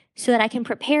hard so that I can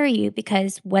prepare you,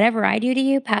 because whatever I do to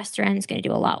you, Pastor N is going to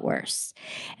do a lot worse.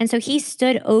 And so he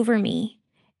stood over me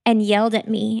and yelled at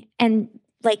me and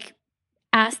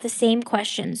asked the same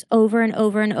questions over and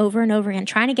over and over and over again,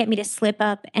 trying to get me to slip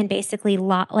up and basically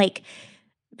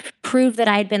prove that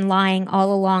I had been lying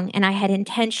all along and I had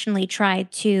intentionally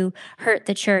tried to hurt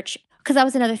the church. Because that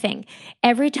was another thing.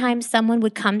 Every time someone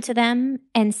would come to them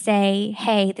and say,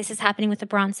 hey, this is happening with the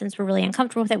Bronsons, we're really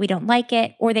uncomfortable with it, we don't like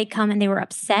it, or they'd come and they were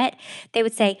upset, they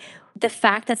would say the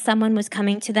fact that someone was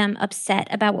coming to them upset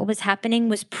about what was happening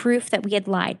was proof that we had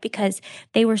lied, because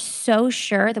they were so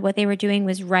sure that what they were doing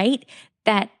was right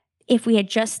that if we had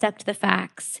just stuck to the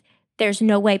facts, there's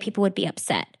no way people would be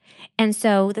upset. And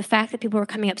so the fact that people were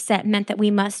coming upset meant that we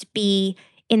must be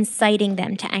inciting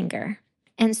them to anger.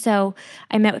 And so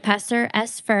I met with Pastor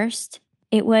S first.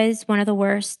 It was one of the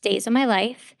worst days of my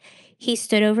life. He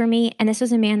stood over me, and this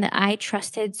was a man that I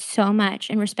trusted so much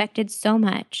and respected so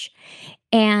much.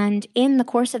 And in the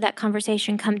course of that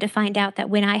conversation, come to find out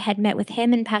that when I had met with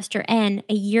him and Pastor N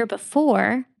a year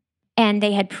before, and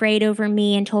they had prayed over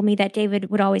me and told me that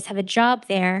David would always have a job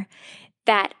there,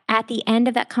 that at the end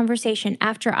of that conversation,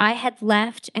 after I had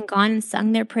left and gone and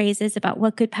sung their praises about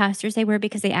what good pastors they were,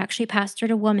 because they actually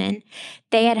pastored a woman,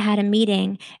 they had had a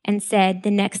meeting and said, the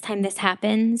next time this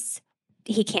happens,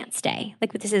 he can't stay.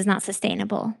 Like, this is not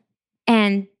sustainable.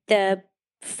 And the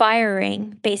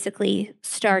firing basically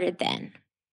started then.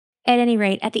 At any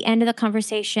rate, at the end of the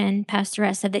conversation, Pastor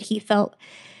S said that he felt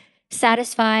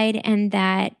satisfied and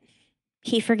that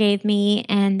he forgave me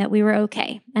and that we were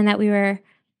okay and that we were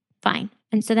fine.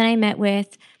 And so then I met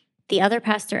with the other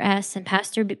Pastor S and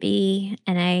Pastor B,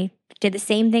 and I did the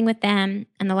same thing with them.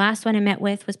 And the last one I met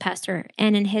with was Pastor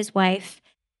N and his wife.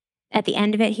 At the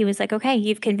end of it, he was like, okay,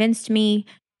 you've convinced me.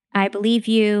 I believe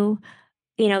you.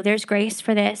 You know, there's grace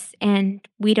for this, and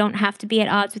we don't have to be at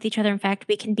odds with each other. In fact,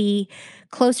 we can be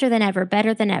closer than ever,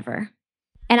 better than ever.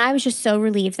 And I was just so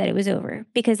relieved that it was over,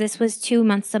 because this was 2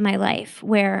 months of my life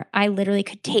where I literally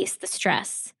could taste the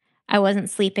stress. I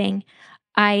wasn't sleeping.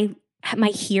 My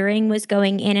hearing was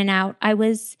going in and out. I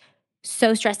was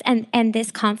so stressed. And this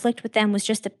conflict with them was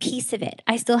just a piece of it.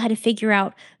 I still had to figure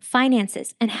out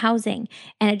finances and housing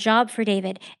and a job for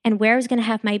David and where I was going to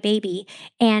have my baby.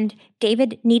 And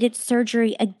David needed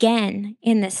surgery again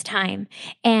in this time.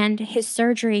 And his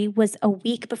surgery was a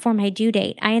week before my due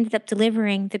date. I ended up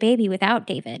delivering the baby without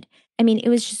David. I mean, it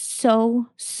was just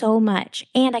so much.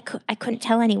 And I couldn't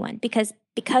tell anyone because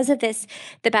of this,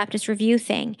 the Baptist Review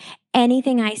thing,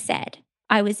 anything I said,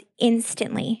 I was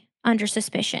instantly under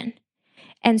suspicion.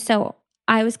 And so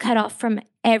I was cut off from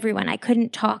everyone. I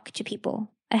couldn't talk to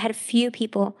people. I had a few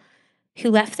people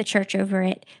who left the church over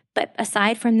it. But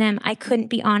aside from them, I couldn't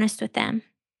be honest with them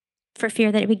for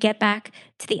fear that it would get back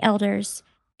to the elders.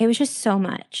 It was just so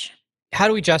much. How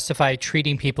do we justify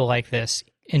treating people like this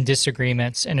in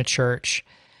disagreements in a church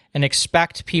and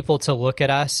expect people to look at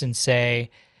us and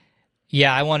say,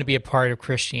 yeah, I want to be a part of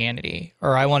Christianity,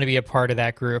 or I want to be a part of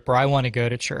that group, or I want to go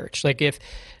to church?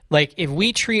 If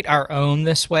we treat our own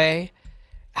this way,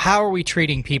 how are we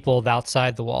treating people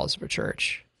outside the walls of a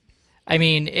church? I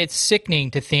mean, it's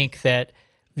sickening to think that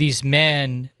these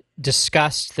men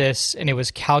discussed this and it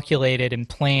was calculated and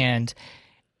planned,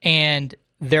 and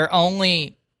their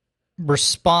only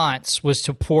response was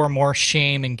to pour more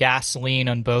shame and gasoline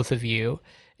on both of you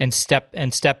and step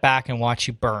back and watch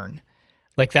you burn.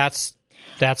 Like that's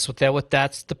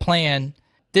the plan.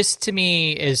 This to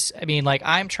me is, I mean, like,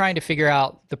 I'm trying to figure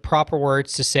out the proper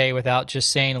words to say without just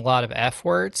saying a lot of F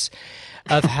words,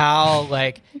 of how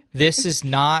like this is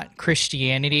not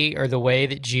Christianity or the way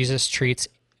that Jesus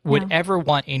would ever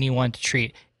want anyone to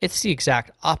treat. It's the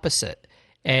exact opposite.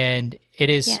 And it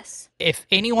is, yes. If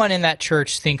anyone in that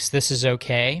church thinks this is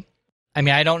okay, I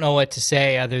mean, I don't know what to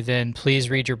say other than please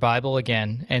read your Bible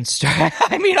again and start.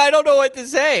 I mean, I don't know what to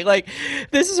say. Like,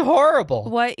 this is horrible.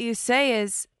 What you say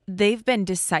is they've been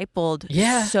discipled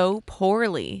so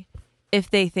poorly if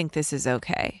they think this is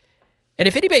okay. And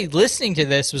if anybody listening to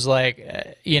this was like,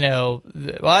 well,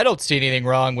 I don't see anything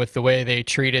wrong with the way they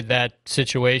treated that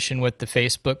situation with the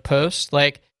Facebook post.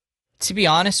 Like, to be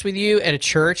honest with you, at a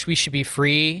church, we should be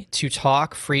free to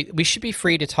talk. We should be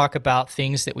free to talk about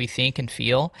things that we think and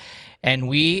feel. And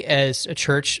we, as a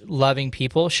church-loving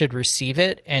people, should receive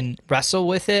it and wrestle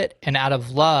with it, and out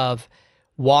of love,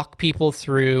 walk people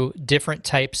through different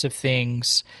types of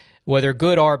things, whether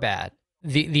good or bad.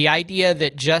 The idea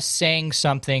that just saying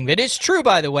something that is true,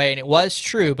 by the way, and it was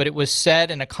true, but it was said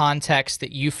in a context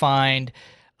that you find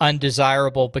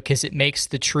undesirable because it makes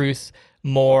the truth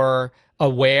more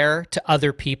aware to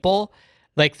other people,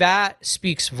 like that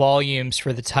speaks volumes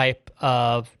for the type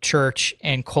of church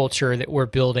and culture that we're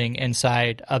building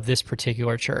inside of this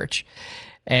particular church.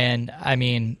 And I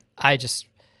mean, I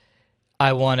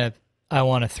want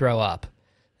to throw up.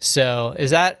 So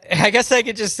is that, I guess I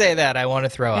could just say that I want to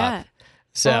throw up.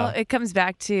 So well, it comes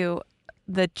back to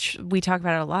we talk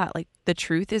about it a lot. Like, the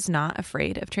truth is not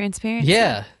afraid of transparency.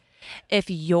 Yeah. If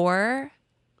you're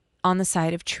on the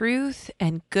side of truth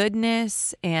and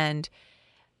goodness and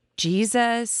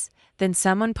Jesus, then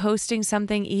someone posting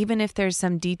something, even if there's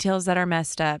some details that are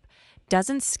messed up,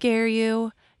 doesn't scare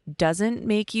you, doesn't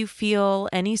make you feel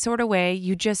any sort of way.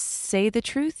 You just say the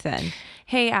truth then.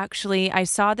 Hey, actually, I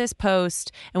saw this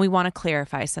post and we want to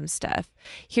clarify some stuff.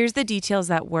 Here's the details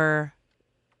that were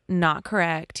not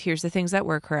correct. Here's the things that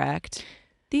were correct.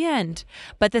 The end.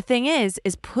 But the thing is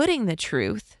putting the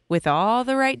truth with all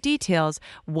the right details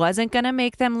wasn't going to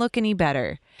make them look any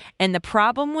better. And the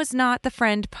problem was not the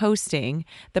friend posting.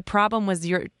 The problem was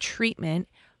your treatment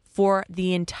for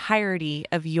the entirety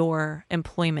of your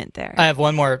employment there. I have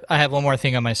one more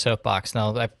thing on my soapbox.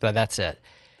 No, but that's it.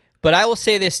 But I will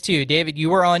say this too, David, you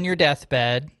were on your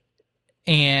deathbed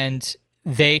and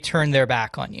they turned their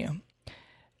back on you.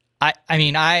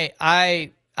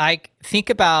 I think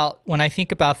about, when I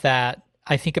think about that,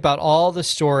 I think about all the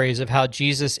stories of how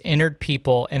Jesus entered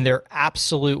people in their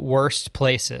absolute worst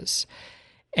places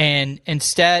And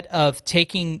instead of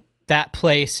taking that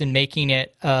place and making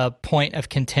it a point of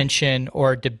contention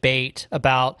or debate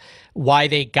about why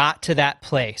they got to that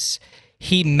place,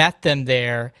 he met them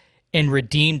there and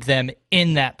redeemed them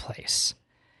in that place.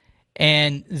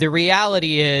 And the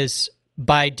reality is,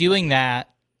 by doing that,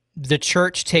 the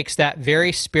church takes that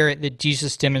very spirit that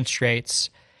Jesus demonstrates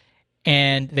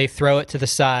and they throw it to the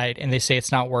side and they say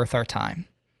it's not worth our time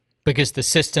because the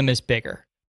system is bigger.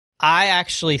 I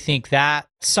actually think that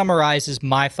summarizes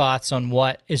my thoughts on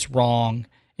what is wrong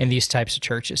in these types of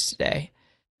churches today.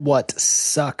 What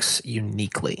sucks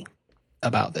uniquely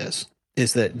about this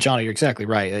is that, Johnny, you're exactly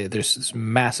right. There's this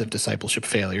massive discipleship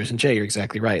failures. And Jay, you're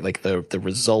exactly right. Like the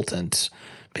resultant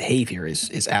behavior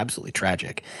is absolutely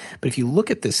tragic. But if you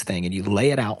look at this thing and you lay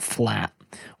it out flat,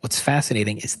 what's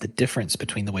fascinating is the difference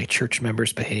between the way church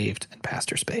members behaved and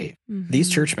pastors behaved. Mm-hmm. These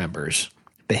church members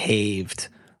behaved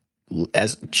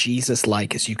as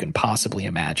Jesus-like as you can possibly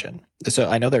imagine. So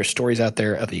I know there are stories out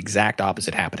there of the exact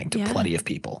opposite happening to plenty of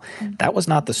people. Mm-hmm. That was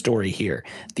not the story here.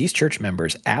 These church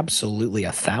members absolutely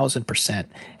 1,000%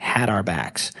 had our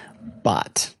backs.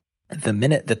 But the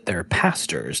minute that their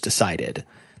pastors decided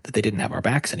that they didn't have our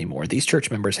backs anymore, these church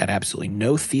members had absolutely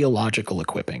no theological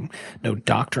equipping, no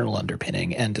doctrinal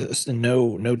underpinning, and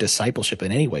no discipleship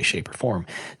in any way, shape, or form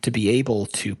to be able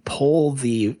to pull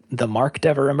the Mark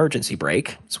Dever emergency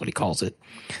brake, that's what he calls it,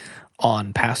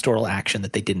 on pastoral action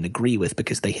that they didn't agree with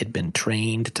because they had been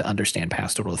trained to understand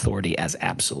pastoral authority as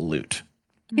absolute.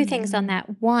 Two things on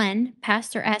that. One,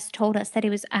 Pastor S told us that it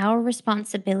was our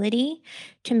responsibility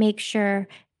to make sure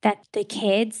that the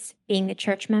kids, being the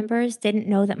church members, didn't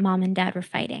know that mom and dad were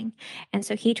fighting. And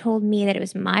so he told me that it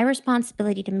was my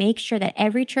responsibility to make sure that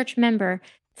every church member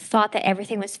thought that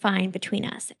everything was fine between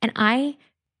us. And I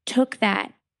took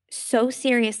that so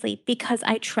seriously because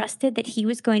I trusted that he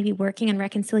was going to be working on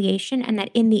reconciliation and that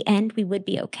in the end we would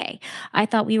be okay. I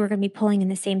thought we were going to be pulling in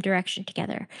the same direction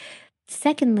together.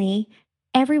 Secondly,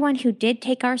 everyone who did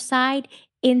take our side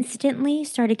instantly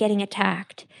started getting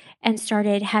attacked and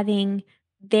started having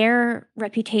their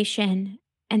reputation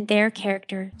and their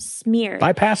character smeared.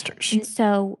 By pastors. And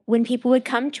so when people would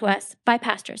come to us, by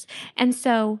pastors. And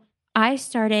so I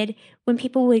started, when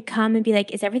people would come and be like,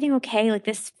 is everything okay? Like,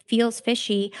 this feels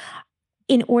fishy.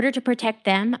 In order to protect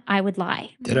them, I would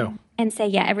lie. Ditto. And say,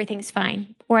 yeah, everything's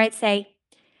fine. Or I'd say,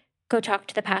 go talk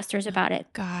to the pastors about it.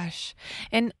 Gosh.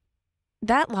 And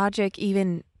that logic,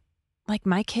 even like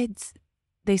my kids,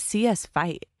 they see us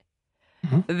fight.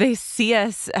 Mm-hmm. They see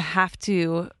us have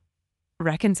to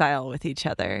reconcile with each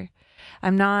other.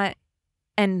 I'm not,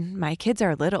 and my kids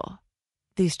are little.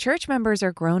 These church members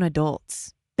are grown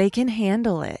adults. They can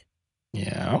handle it.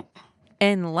 Yeah.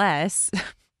 Unless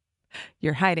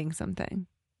you're hiding something.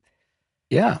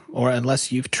 Yeah. Or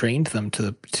unless you've trained them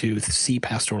to see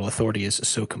pastoral authority as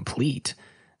so complete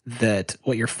that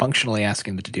what you're functionally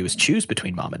asking them to do is choose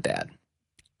between mom and dad.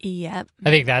 Yep. I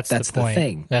think that's the point. The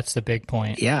thing. That's the big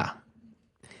point. Yeah.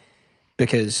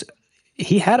 Because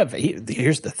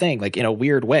here's the thing, like, in a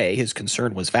weird way, his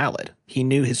concern was valid. He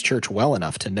knew his church well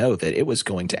enough to know that it was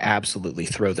going to absolutely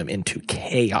throw them into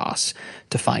chaos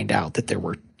to find out that there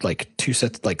were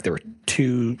there were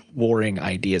two warring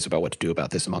ideas about what to do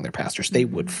about this among their pastors. They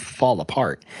would fall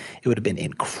apart. It would have been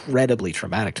incredibly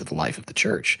traumatic to the life of the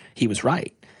church. He was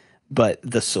right. But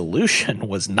the solution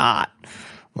was not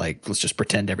like, let's just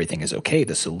pretend everything is okay.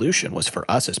 The solution was for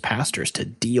us as pastors to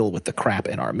deal with the crap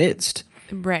in our midst.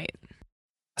 Right.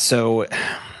 So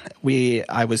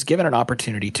I was given an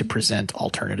opportunity to present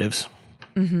alternatives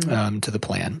to the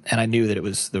plan. And I knew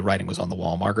that the writing was on the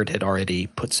wall. Margaret had already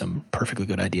put some perfectly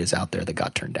good ideas out there that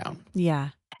got turned down. Yeah.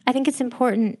 I think it's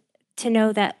important to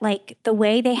know that, like, the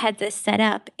way they had this set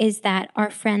up is that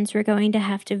our friends were going to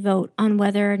have to vote on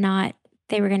whether or not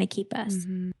they were going to keep us.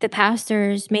 Mm-hmm. The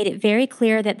pastors made it very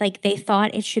clear that, like, they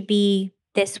thought it should be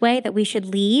this way, that we should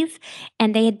leave.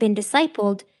 And they had been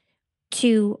discipled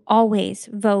to always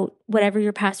vote whatever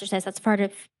your pastor says. That's part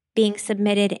of being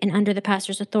submitted and under the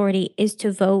pastor's authority, is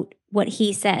to vote what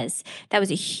he says. That was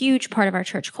a huge part of our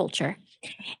church culture.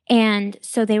 And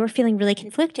so they were feeling really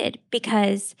conflicted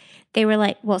because they were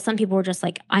like, well, some people were just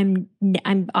like, I'm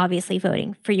obviously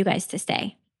voting for you guys to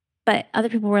stay. But other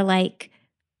people were like,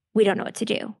 we don't know what to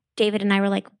do. David and I were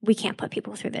like, we can't put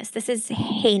people through this. This is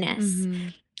heinous. Mm-hmm.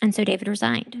 And so David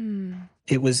resigned.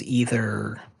 It was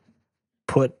either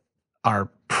put our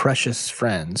precious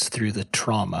friends through the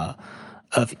trauma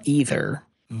of either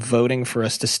voting for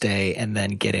us to stay and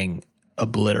then getting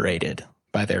obliterated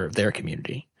by their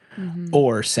community,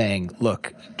 or saying,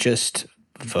 look, just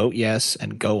vote yes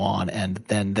and go on, and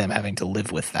then them having to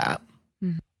live with that,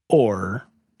 or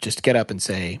just get up and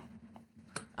say,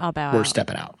 I'll bow we're out.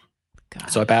 stepping out. God.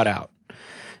 So I bowed out.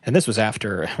 And this was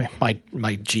after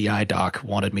my GI doc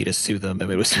wanted me to sue them. I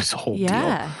mean, it was just a whole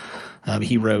deal.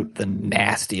 He wrote the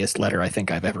nastiest letter I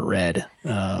think I've ever read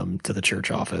to the church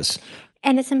office.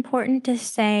 And it's important to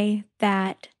say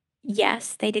that,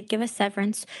 yes, they did give us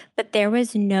severance, but there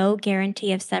was no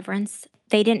guarantee of severance.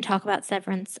 They didn't talk about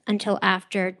severance until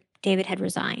after David had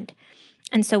resigned.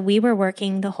 And so we were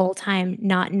working the whole time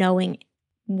not knowing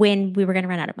when we were going to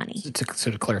run out of money.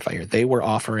 To clarify here, they were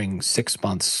offering 6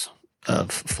 months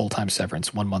of full-time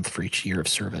severance, 1 month for each year of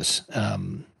service.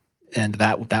 And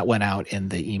that went out in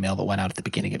the email that went out at the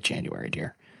beginning of January,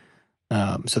 dear.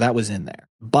 So that was in there.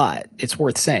 But it's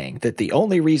worth saying that the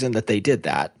only reason that they did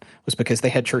that was because they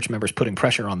had church members putting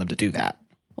pressure on them to do that.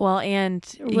 Well, and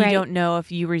you Right. don't know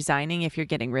if you resigning, if you're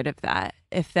getting rid of that,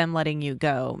 if them letting you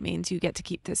go means you get to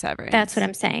keep the severance. That's what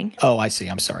I'm saying. Oh, I see.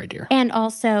 I'm sorry, dear. And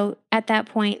also, at that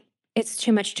point, it's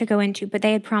too much to go into, but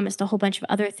they had promised a whole bunch of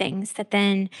other things that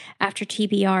then after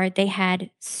TBR, they had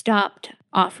stopped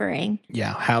offering.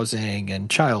 Yeah, housing and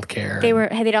childcare.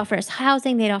 They'd offer us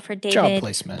housing, they'd offer job David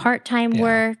placement. part-time Yeah.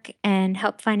 work and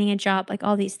help finding a job, like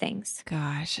all these things.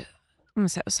 Gosh, I'm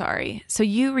so sorry. So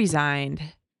you resigned.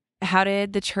 How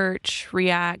did the church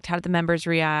react? How did the members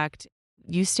react?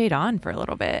 You stayed on for a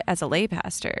little bit as a lay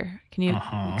pastor. Can you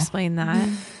explain that?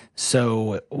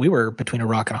 So we were between a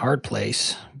rock and a hard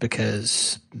place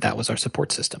because that was our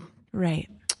support system. Right.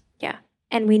 Yeah.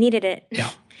 And we needed it.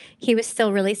 Yeah. He was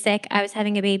still really sick. I was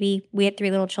having a baby. We had 3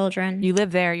 little children. You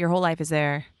live there. Your whole life is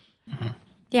there.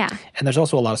 Yeah. And there's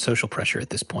also a lot of social pressure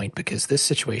at this point because this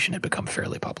situation had become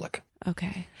fairly public.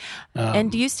 Okay.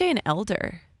 And do you stay an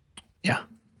elder? Yeah.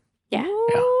 Yeah.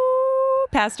 Ooh,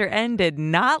 Pastor N did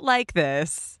not like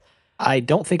this. I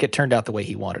don't think it turned out the way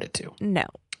he wanted it to No.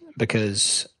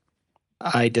 because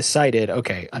I decided,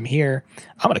 okay, I'm here.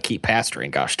 I'm going to keep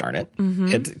pastoring, gosh darn it.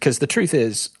 Because the truth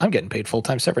is, I'm getting paid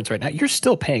full-time severance right now. You're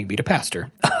still paying me to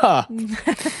pastor.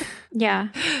 Yeah.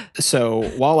 So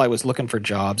while I was looking for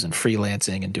jobs and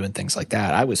freelancing and doing things like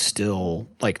that, I was still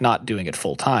like not doing it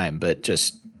full-time, but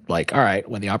just like, all right,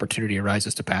 when the opportunity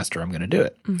arises to pastor, I'm going to do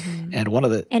it. And one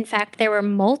of the In fact, there were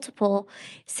multiple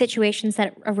situations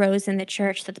that arose in the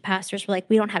church that the pastors were like,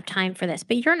 we don't have time for this,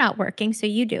 but you're not working, so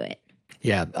you do it.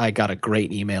 Yeah, I got a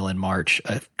great email in March.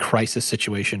 A crisis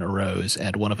situation arose,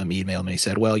 and one of them emailed me. He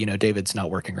said, well, David's not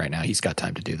working right now. He's got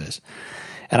time to do this.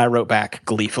 And I wrote back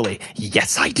gleefully,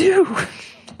 yes, I do.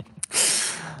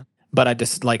 But I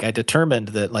determined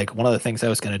that like one of the things I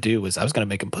was going to do was I was going to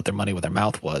make them put their money where their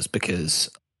mouth was because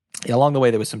along the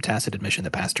way there was some tacit admission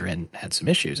that Pastor N had some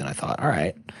issues. And I thought, all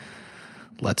right,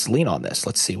 let's lean on this.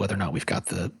 Let's see whether or not we've got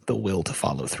the will to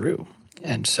follow through.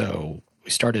 And so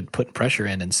we started putting pressure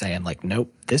in and saying like,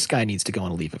 nope, this guy needs to go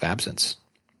on a leave of absence.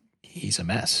 He's a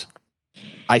mess.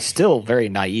 I still very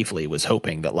naively was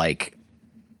hoping that like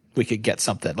we could get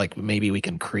something, like maybe we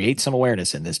can create some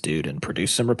awareness in this dude and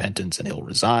produce some repentance and he'll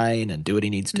resign and do what he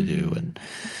needs to do.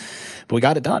 But we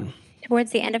got it done.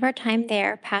 Towards the end of our time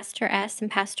there, Pastor S and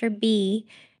Pastor B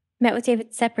met with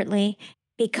David separately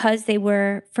because they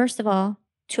were, first of all,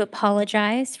 to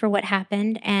apologize for what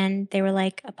happened. And they were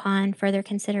like, upon further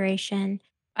consideration,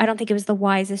 I don't think it was the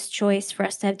wisest choice for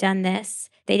us to have done this.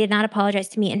 They did not apologize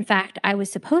to me. In fact, I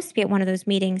was supposed to be at one of those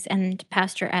meetings and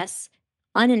Pastor S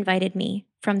uninvited me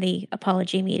from the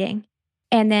apology meeting.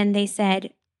 And then they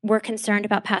said, we're concerned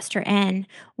about Pastor N.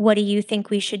 What do you think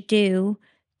we should do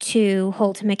to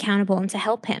hold him accountable and to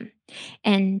help him?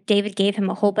 And David gave him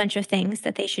a whole bunch of things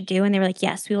that they should do. And they were like,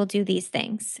 yes, we will do these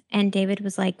things. And David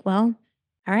was like, well,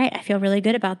 all right, I feel really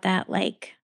good about that.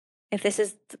 Like, if this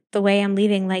is the way I'm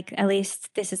leaving, like, at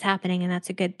least this is happening and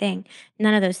that's a good thing.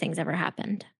 None of those things ever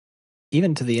happened.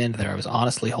 Even to the end there, I was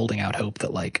honestly holding out hope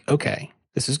that like, okay,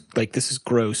 this is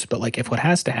gross, but like if what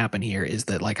has to happen here is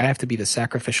that like I have to be the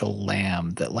sacrificial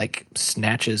lamb that like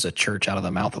snatches a church out of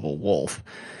the mouth of a wolf,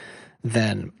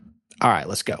 then all right,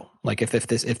 let's go. Like if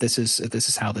this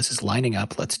is how this is lining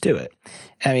up, let's do it.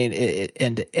 I mean,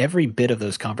 and every bit of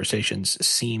those conversations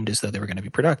seemed as though they were going to be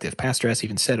productive. Pastor S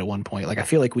even said at one point, like, I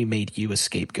feel like we made you a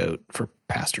scapegoat for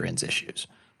Pastor N's issues,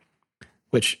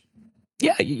 which,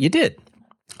 yeah, you did.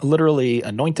 Literally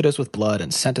anointed us with blood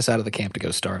and sent us out of the camp to go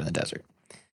starve in the desert.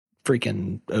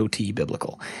 Freaking OT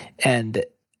biblical. And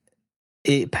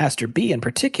Pastor B in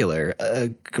particular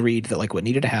agreed that like what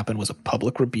needed to happen was a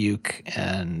public rebuke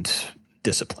and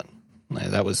discipline.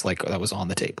 That was on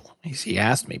the table. He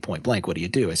asked me point blank, what do you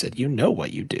do? I said, you know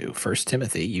what you do. 1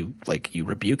 Timothy, you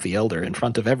rebuke the elder in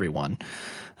front of everyone.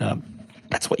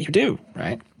 That's what you do,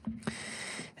 right?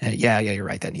 Yeah, you're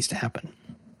right. That needs to happen.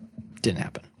 Didn't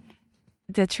happen.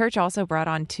 The church also brought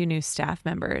on 2 new staff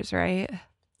members, right?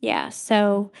 Yeah.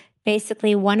 So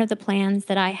basically, one of the plans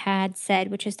that I had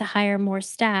said, which is to hire more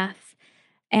staff,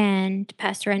 and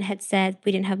Pastor N had said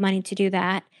we didn't have money to do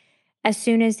that. As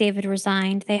soon as David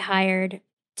resigned, they hired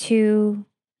 2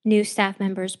 new staff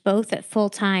members, both at full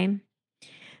time,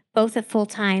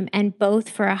 and both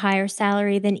for a higher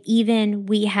salary than even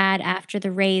we had after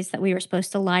the raise that we were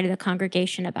supposed to lie to the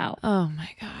congregation about. Oh my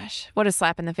gosh. What a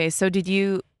slap in the face. So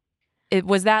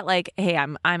was that like, hey,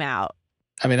 I'm out?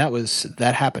 I mean,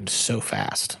 that happened so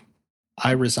fast.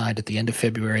 I resigned at the end of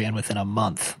February, and within a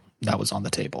month, that was on the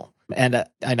table. And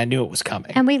I knew it was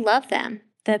coming. And we love them.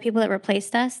 The people that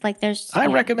replaced us, I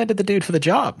recommended the dude for the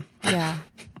job. Yeah.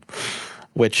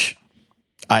 Which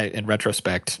in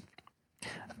retrospect,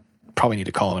 probably need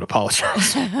to call him and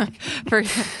apologize.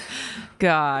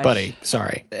 Gosh. Buddy,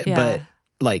 sorry. Yeah. But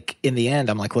like in the end,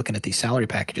 I'm like looking at these salary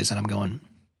packages and I'm going,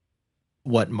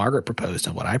 what Margaret proposed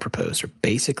and what I proposed are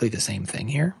basically the same thing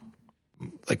here.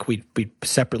 Like we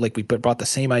brought the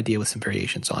same idea with some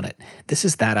variations on it. This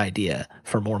is that idea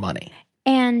for more money.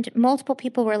 And multiple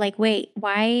people were like, wait,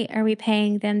 why are we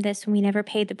paying them this when we never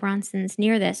paid the Bronsons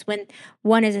near this? When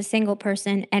one is a single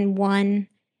person and one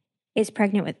is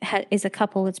a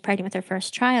couple that's pregnant with their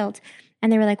first child.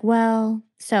 And they were like, well,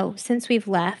 so since we've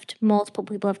left, multiple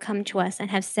people have come to us and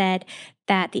have said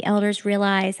that the elders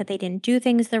realized that they didn't do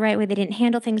things the right way. They didn't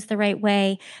handle things the right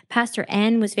way. Pastor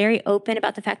N was very open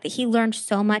about the fact that he learned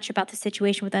so much about the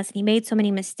situation with us and he made so many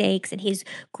mistakes and he's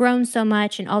grown so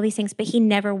much and all these things, but he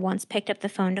never once picked up the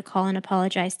phone to call and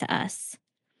apologize to us.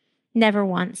 Never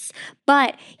once.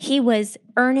 But he was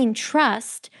earning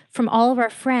trust from all of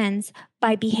our friends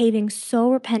by behaving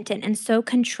so repentant and so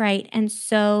contrite and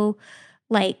so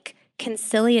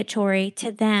conciliatory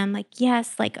to them.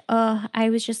 Yes, I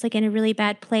was just in a really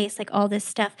bad place, all this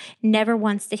stuff. Never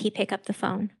once did he pick up the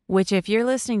phone. Which, if you're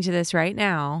listening to this right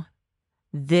now,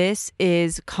 this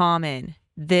is common.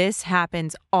 This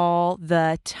happens all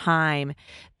the time.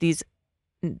 These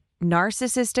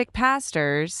narcissistic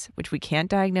pastors, which we can't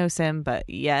diagnose him, but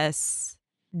yes,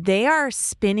 they are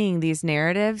spinning these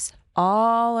narratives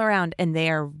all around and they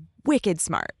are wicked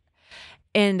smart.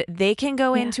 And they can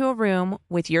go into a room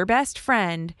with your best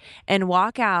friend and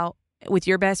walk out with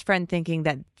your best friend thinking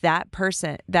that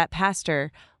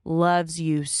pastor loves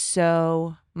you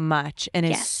so much and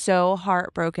is so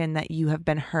heartbroken that you have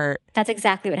been hurt. That's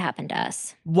exactly what happened to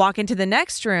us. Walk into the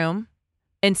next room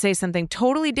and say something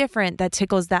totally different that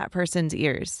tickles that person's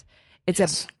ears. It's a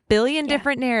billion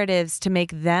different narratives to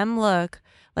make them look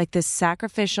like this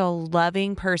sacrificial,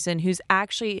 loving person who's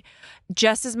actually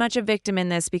just as much a victim in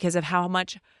this because of how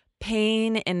much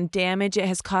pain and damage it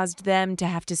has caused them to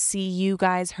have to see you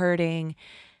guys hurting.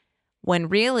 When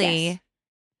really,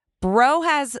 bro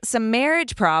has some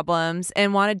marriage problems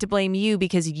and wanted to blame you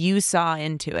because you saw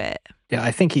into it. Yeah,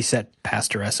 I think he set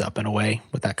Pastor S up in a way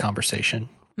with that conversation.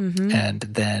 Mm-hmm. And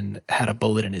then had a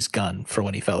bullet in his gun for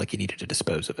when he felt like he needed to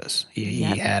dispose of us. He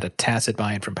had a tacit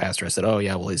buy-in from Pastor S that,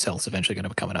 his health's eventually going to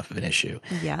become enough of an issue.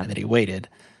 Yeah. And then he waited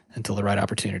until the right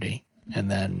opportunity. And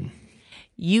then...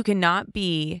 You cannot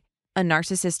be a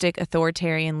narcissistic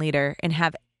authoritarian leader and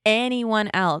have anyone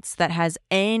else that has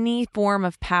any form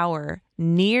of power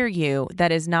near you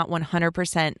that is not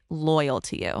 100% loyal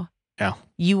to you. Yeah.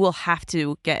 You will have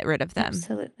to get rid of them.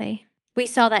 Absolutely. We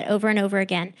saw that over and over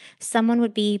again. Someone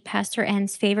would be Pastor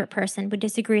N's favorite person, would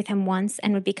disagree with him once,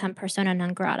 and would become persona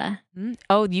non grata.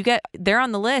 Oh, they're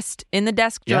on the list in the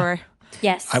desk drawer.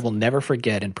 Yes. I will never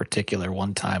forget in particular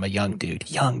one time a young dude,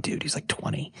 he's like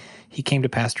 20. He came to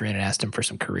Pastor N and asked him for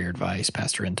some career advice.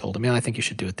 Pastor N told him, I think you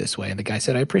should do it this way. And the guy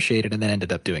said, I appreciate it, and then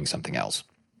ended up doing something else.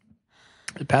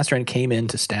 The Pastor N came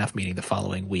into staff meeting the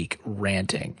following week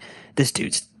ranting, this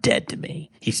dude's dead to me.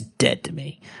 He's dead to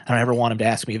me. I don't ever want him to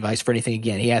ask me advice for anything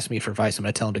again. He asked me for advice. I'm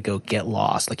going to tell him to go get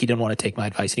lost. He didn't want to take my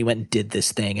advice. And he went and did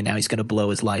this thing, and now he's going to blow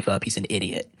his life up. He's an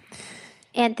idiot.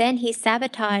 And then he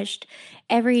sabotaged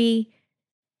every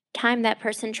time that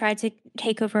person tried to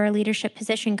take over a leadership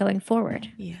position going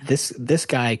forward. Yeah. This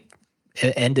guy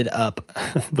ended up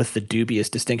with the dubious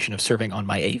distinction of serving on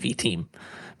my AV team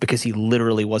because he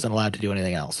literally wasn't allowed to do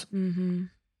anything else. Mm-hmm.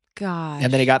 Gosh.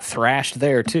 And then he got thrashed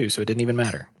there too, so it didn't even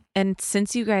matter. And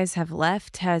since you guys have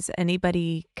left, has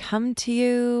anybody come to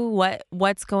you?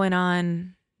 What's going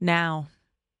on now?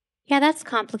 Yeah, that's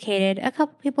complicated. A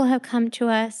couple people have come to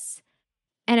us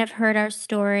and have heard our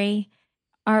story,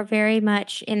 are very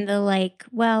much in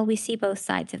the we see both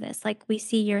sides of this. We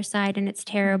see your side and it's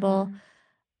terrible,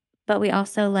 but we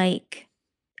also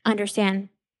understand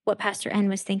what Pastor N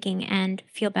was thinking and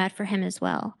feel bad for him as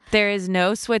well. There is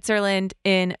no Switzerland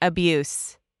in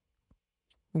abuse.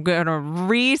 I'm going to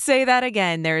re-say that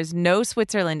again. There is no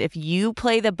Switzerland. If you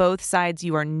play the both sides,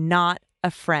 you are not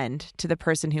a friend to the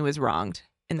person who was wronged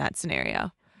in that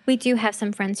scenario. We do have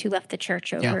some friends who left the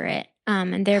church over it,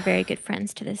 and they're very good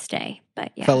friends to this day.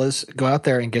 But yeah. Fellas, go out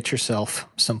there and get yourself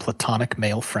some platonic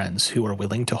male friends who are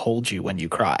willing to hold you when you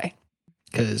cry.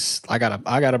 Because I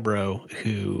got a bro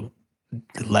who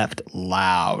left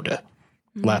loud,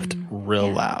 left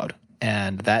real loud.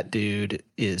 And that dude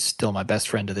is still my best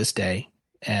friend to this day.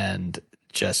 And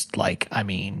just like, I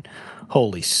mean,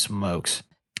 holy smokes.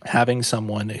 Having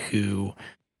someone who,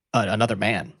 another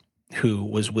man who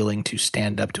was willing to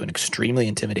stand up to an extremely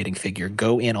intimidating figure,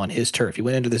 go in on his turf. He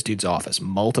went into this dude's office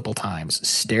multiple times,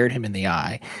 stared him in the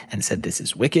eye, and said, "This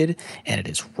is wicked, and it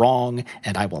is wrong,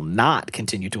 and I will not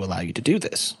continue to allow you to do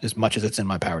this, as much as it's in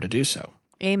my power to do so."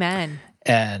 Amen.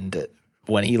 And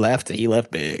when he left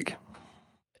big.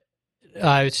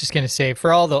 I was just going to say,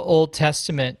 for all the Old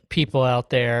Testament people out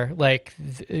there, like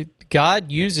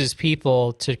God uses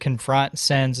people to confront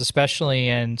sins, especially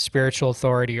in spiritual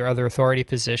authority or other authority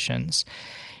positions.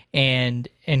 And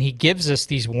he gives us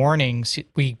these warnings.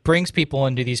 He brings people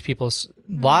into these people's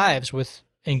lives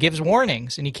and gives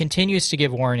warnings, and he continues to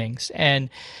give warnings. And,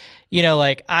 you know,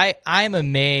 like I'm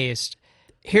amazed.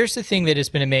 Here's the thing that has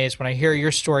been amazed when I hear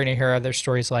your story and I hear other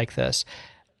stories like this.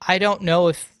 I don't know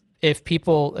if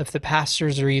the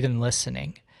pastors are even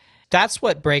listening.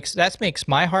 That makes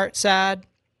my heart sad.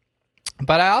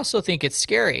 But I also think it's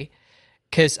scary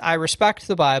because I respect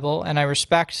the Bible and I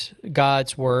respect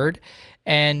God's word.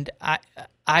 And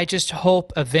I just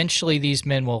hope eventually these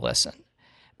men will listen,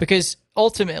 because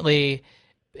ultimately,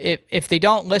 if they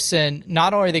don't listen,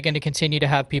 not only are they going to continue to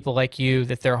have people like you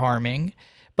that they're harming,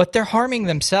 but they're harming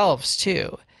themselves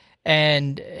too.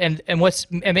 And what's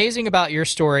amazing about your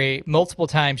story, multiple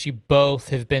times you both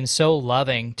have been so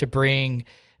loving to bring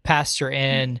Pastor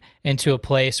into a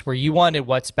place where you wanted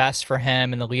what's best for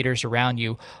him and the leaders around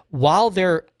you, while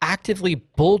they're actively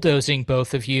bulldozing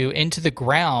both of you into the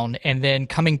ground and then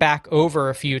coming back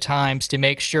over a few times to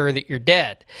make sure that you're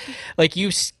dead. Like you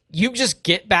just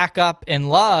get back up in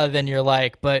love and you're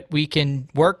like, but we can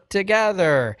work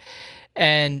together.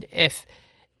 And if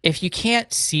you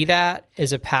can't see that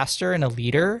as a pastor and a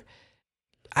leader,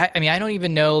 I mean, I don't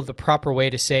even know the proper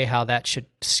way to say how that should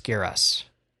scare us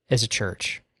as a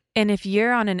church. And if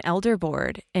you're on an elder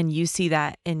board and you see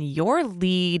that in your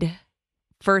lead,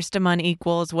 first among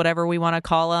equals, whatever we want to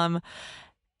call them,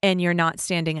 and you're not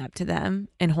standing up to them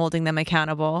and holding them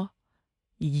accountable,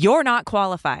 you're not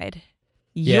qualified.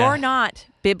 Yeah. You're not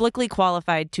biblically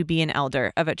qualified to be an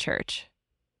elder of a church.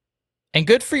 And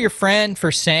good for your friend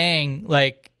for saying,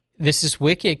 like, this is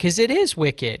wicked, because it is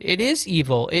wicked. It is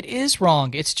evil. It is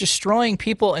wrong. It's destroying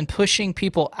people and pushing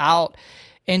people out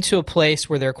into a place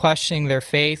where they're questioning their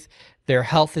faith, their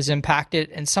health is impacted,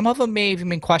 and some of them may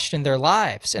even question their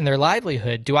lives and their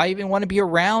livelihood. Do I even want to be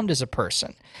around as a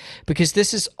person? Because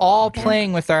this is all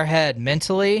playing with our head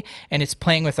mentally, and it's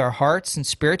playing with our hearts and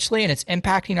spiritually, and it's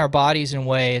impacting our bodies in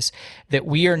ways that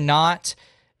we are not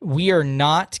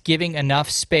giving enough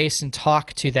space and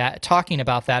talking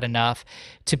about that enough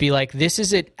to be like, this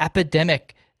is an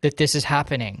epidemic that this is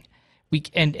happening.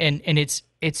 And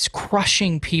it's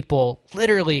crushing people,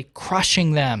 literally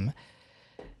crushing them.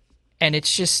 And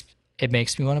it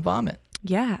makes me want to vomit.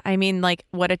 Yeah. I mean, like,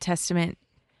 what a testament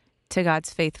to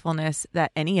God's faithfulness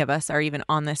that any of us are even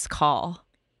on this call,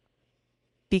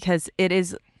 because it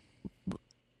is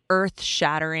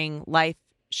earth-shattering,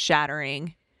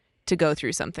 life-shattering to go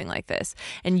through something like this.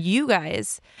 And you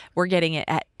guys were getting it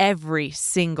at every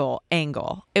single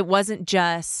angle. It wasn't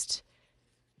just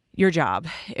your job.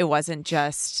 It wasn't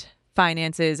just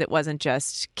finances. It wasn't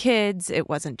just kids. It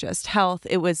wasn't just health.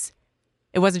 It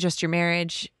wasn't just your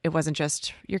marriage. It wasn't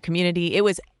just your community. It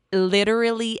was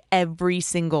literally every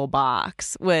single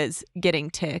box was getting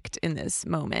ticked in this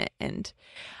moment. And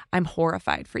I'm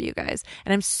horrified for you guys.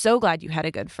 And I'm so glad you had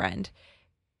a good friend,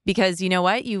 because you know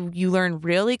what? You learn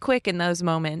really quick in those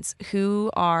moments who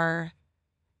are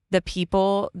the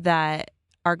people that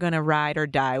are going to ride or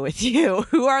die with you.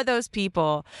 Who are those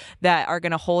people that are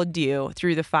going to hold you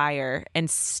through the fire and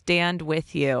stand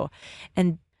with you?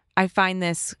 And I find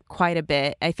this quite a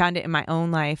bit. I found it in my own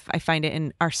life. I find it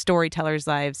in our storytellers'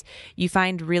 lives. You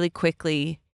find really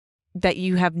quickly that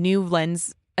you have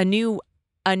a new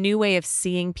way of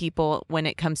seeing people when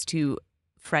it comes to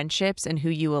friendships and who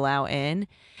you allow in.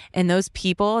 And those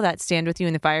people that stand with you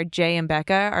in the fire, Jay and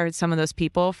Becca, are some of those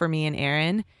people for me and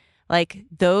Aaron. Like,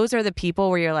 those are the people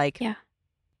where you're like,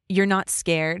 you're not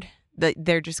scared that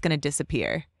they're just going to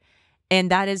disappear.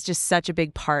 And that is just such a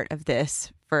big part of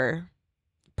this for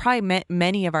probably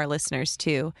many of our listeners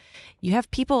too. You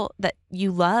have people that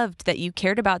you loved, that you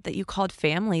cared about, that you called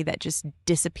family that just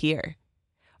disappear,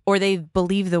 or they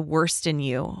believe the worst in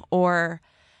you, or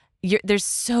there's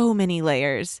so many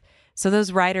layers. So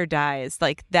those ride or dies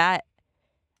like that,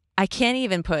 I can't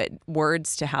even put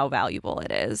words to how valuable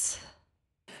it is.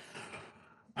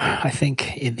 I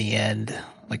think in the end,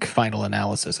 like final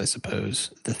analysis, I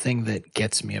suppose, the thing that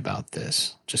gets me about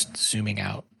this, just zooming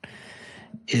out,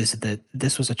 is that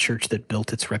this was a church that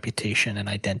built its reputation and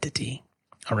identity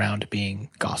around being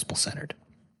gospel-centered.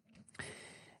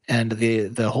 And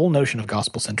the whole notion of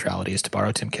gospel centrality is, to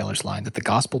borrow Tim Keller's line, that the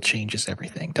gospel changes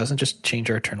everything. It doesn't just change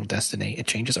our eternal destiny. It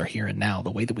changes our here and now,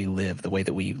 the way that we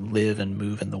live and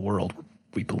move in the world.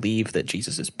 We believe that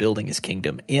Jesus is building his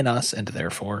kingdom in us and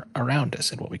therefore around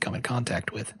us and what we come in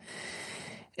contact with.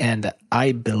 And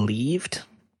I believed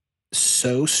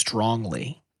so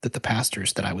strongly that the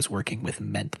pastors that I was working with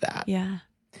meant that. Yeah.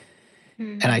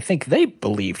 And I think they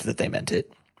believed that they meant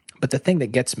it. But the thing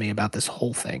that gets me about this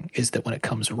whole thing is that when it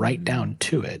comes right down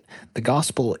to it, the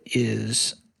gospel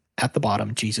is at the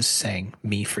bottom, Jesus saying,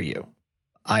 me for you.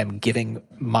 I'm giving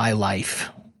my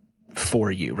life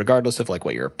for you, regardless of like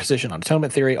what your position on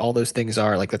atonement theory, all those things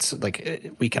are. Like that's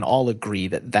like, we can all agree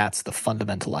that that's the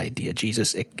fundamental idea.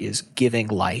 Jesus is giving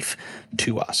life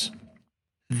to us.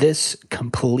 This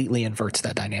completely inverts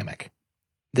that dynamic.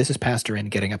 This is Pastor N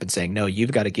getting up and saying, no,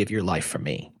 you've got to give your life for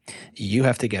me. You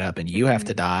have to get up and you have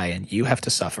to die and you have to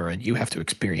suffer and you have to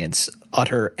experience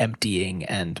utter emptying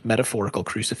and metaphorical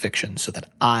crucifixion so that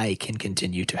I can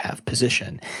continue to have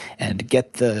position and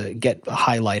get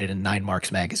highlighted in 9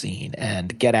 Marks magazine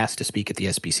and get asked to speak at the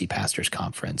SBC Pastors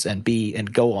Conference and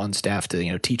go on staff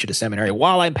to teach at a seminary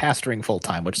while I'm pastoring full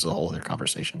time, which is a whole other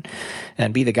conversation,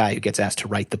 and be the guy who gets asked to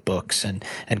write the books and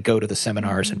go to the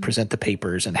seminars and present the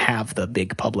papers and have the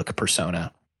big public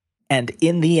persona, and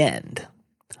in the end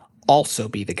also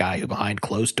be the guy who behind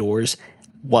closed doors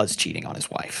was cheating on his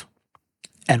wife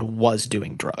and was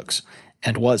doing drugs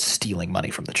and was stealing money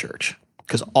from the church,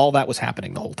 because all that was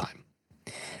happening the whole time.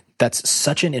 That's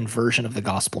such an inversion of the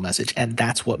gospel message, and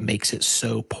that's what makes it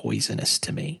so poisonous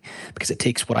to me, because it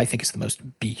takes what I think is the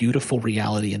most beautiful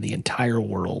reality in the entire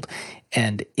world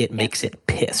and it makes it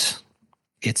piss.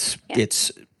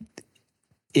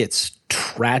 It's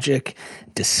tragic,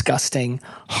 disgusting,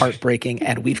 heartbreaking,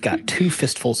 and we've got 2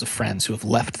 fistfuls of friends who have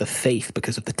left the faith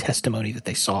because of the testimony that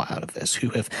they saw out of this, who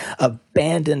have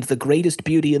abandoned the greatest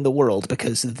beauty in the world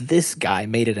because this guy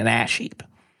made it an ash heap.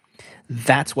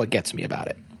 That's what gets me about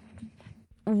it.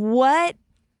 What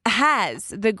has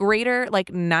the greater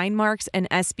 9 Marks and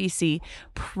SBC,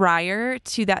 prior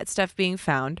to that stuff being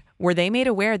found, were they made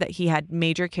aware that he had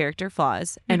major character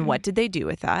flaws, and what did they do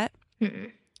with that?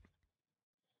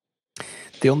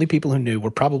 The only people who knew were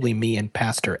probably me and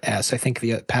Pastor S. I think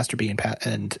the Pastor B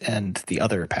and the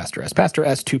other Pastor S. Pastor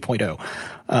S 2.0.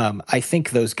 I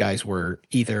think those guys were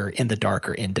either in the dark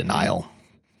or in denial.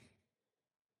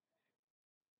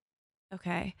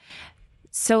 Okay.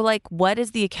 So, what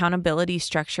is the accountability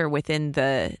structure within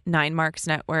the 9 Marks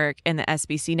network and the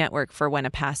SBC network for when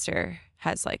a pastor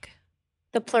has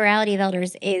The plurality of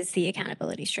elders is the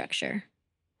accountability structure.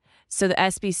 So the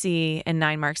SBC and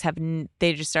 9 Marks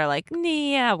they just are like,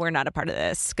 yeah, we're not a part of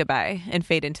this. Goodbye, and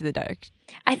fade into the dark.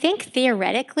 I think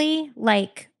theoretically,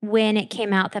 when it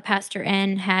came out that Pastor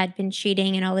N had been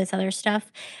cheating and all this other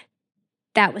stuff,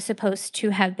 that was supposed to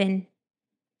have been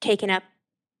taken up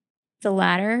the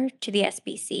ladder to the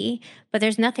SBC, but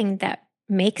there's nothing that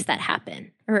makes that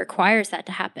happen or requires that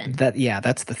to happen.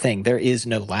 That's the thing. There is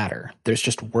no ladder. There's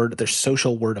just there's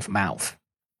social word of mouth.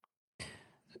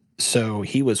 So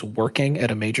he was working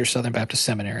at a major Southern Baptist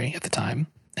seminary at the time.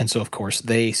 And so, of course,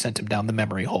 they sent him down the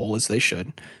memory hole, as they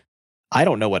should. I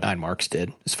don't know what 9 Marks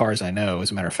did. As far as I know,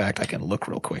 as a matter of fact, I can look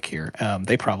real quick here.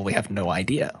 They probably have no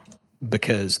idea,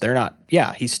 because they're not,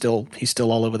 he's still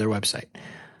all over their website.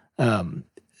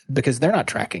 Because they're not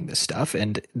tracking this stuff.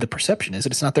 And the perception is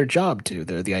that it's not their job to.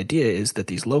 The idea is that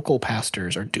these local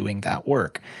pastors are doing that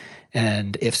work.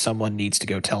 And if someone needs to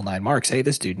go tell 9 Marks, hey,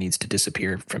 this dude needs to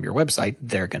disappear from your website,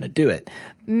 they're going to do it.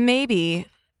 Maybe.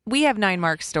 We have 9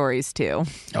 Marks stories too.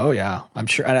 Oh, yeah. I'm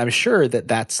sure. And I'm sure that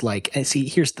that's and see,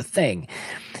 here's the thing.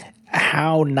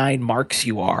 How 9 Marks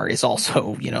you are is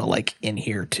also, in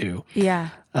here too.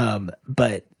 Yeah.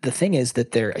 But the thing is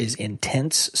that there is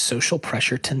intense social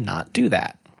pressure to not do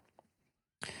that.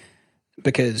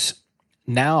 Because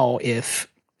now if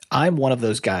I'm one of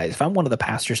those guys, if I'm one of the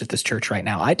pastors at this church right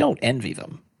now, I don't envy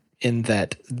them, in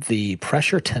that the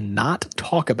pressure to not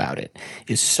talk about it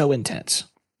is so intense.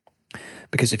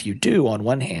 Because if you do, on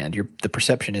one hand, the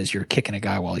perception is you're kicking a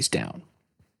guy while he's down.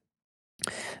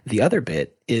 The other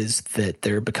bit is that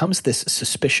there becomes this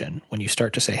suspicion when you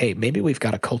start to say, hey, maybe we've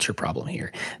got a culture problem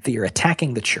here, that you're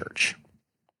attacking the church.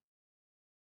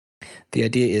 The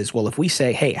idea is, well, if we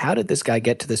say, hey, how did this guy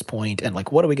get to this point? And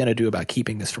like, what are we going to do about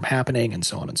keeping this from happening? And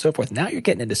so on and so forth. Now you're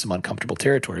getting into some uncomfortable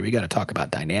territory. We got to talk about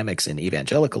dynamics in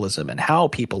evangelicalism and how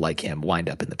people like him wind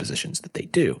up in the positions that they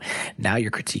do. Now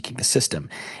you're critiquing the system.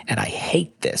 And I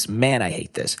hate this. Man, I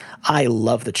hate this. I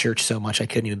love the church so much I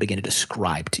couldn't even begin to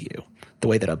describe to you the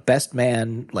way that a best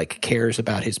man like cares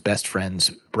about his best friend's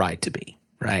bride to be,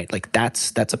 right? Like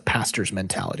that's a pastor's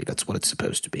mentality. That's what it's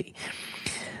supposed to be.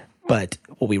 But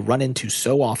what we run into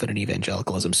so often in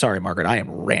evangelicalism, sorry, Margaret, I am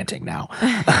ranting now.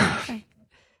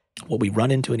 What we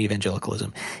run into in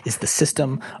evangelicalism is the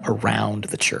system around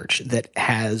the church that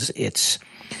has its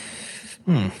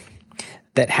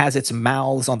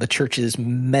mouths on the church's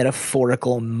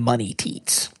metaphorical money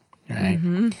teats, right?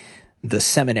 Mm-hmm. The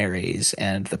seminaries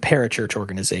and the parachurch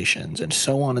organizations and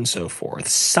so on and so forth,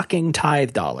 sucking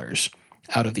tithe dollars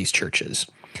out of these churches.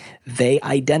 They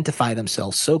identify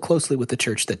themselves so closely with the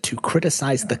church that to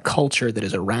criticize the culture that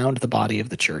is around the body of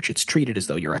the church, it's treated as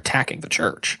though you're attacking the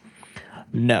church.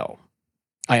 No,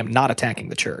 I am not attacking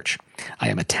the church. I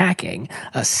am attacking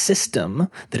a system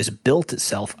that has built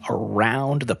itself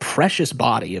around the precious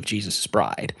body of Jesus'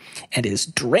 bride and is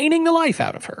draining the life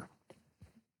out of her.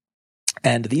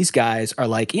 And these guys are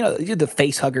like, the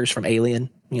face huggers from Alien,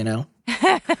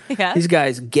 Yeah. These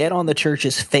guys get on the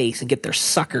church's face and get their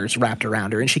suckers wrapped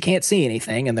around her, and she can't see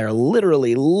anything, and they're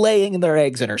literally laying their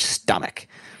eggs in her stomach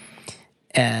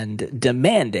and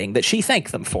demanding that she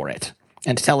thank them for it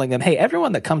and telling them, hey,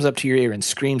 everyone that comes up to your ear and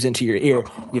screams into your ear,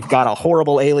 you've got a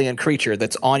horrible alien creature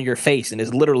that's on your face and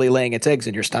is literally laying its eggs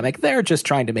in your stomach. They're just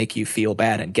trying to make you feel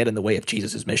bad and get in the way of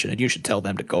Jesus' mission, and you should tell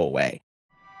them to go away.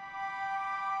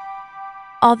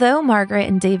 Although Margaret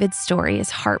and David's story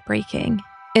is heartbreaking,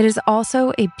 it is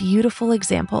also a beautiful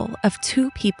example of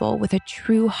two people with a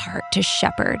true heart to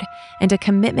shepherd and a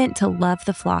commitment to love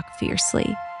the flock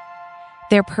fiercely.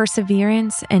 Their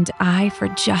perseverance and eye for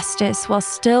justice while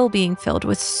still being filled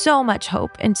with so much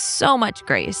hope and so much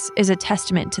grace is a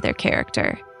testament to their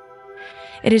character.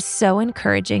 It is so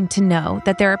encouraging to know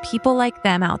that there are people like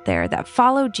them out there that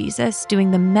follow Jesus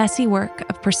doing the messy work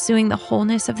of pursuing the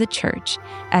wholeness of the church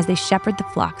as they shepherd the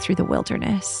flock through the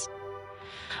wilderness.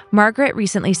 Margaret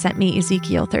recently sent me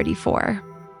Ezekiel 34,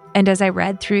 and as I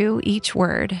read through each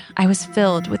word, I was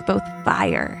filled with both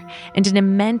fire and an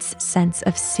immense sense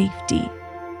of safety.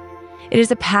 It is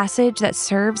a passage that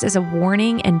serves as a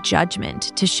warning and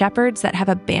judgment to shepherds that have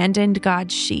abandoned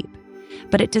God's sheep,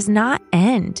 but it does not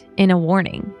end in a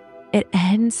warning. It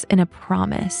ends in a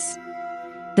promise.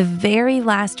 The very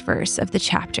last verse of the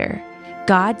chapter,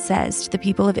 God says to the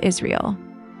people of Israel,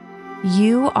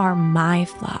 "You are my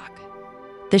flock,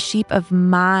 the sheep of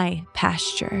my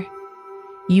pasture.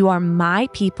 You are my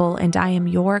people, and I am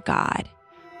your God.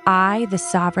 I, the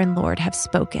sovereign Lord, have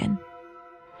spoken."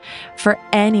 For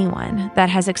anyone that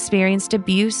has experienced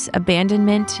abuse,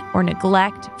 abandonment, or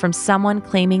neglect from someone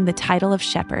claiming the title of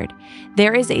shepherd,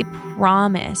 there is a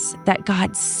promise that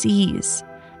God sees,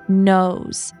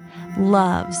 knows,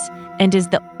 loves, and is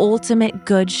the ultimate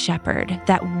good shepherd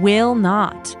that will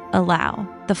not allow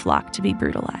the flock to be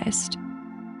brutalized.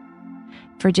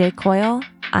 For Jay Coyle,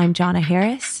 I'm Jonna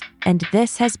Harris, and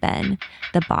this has been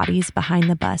the Bodies Behind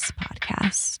the Bus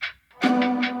podcast.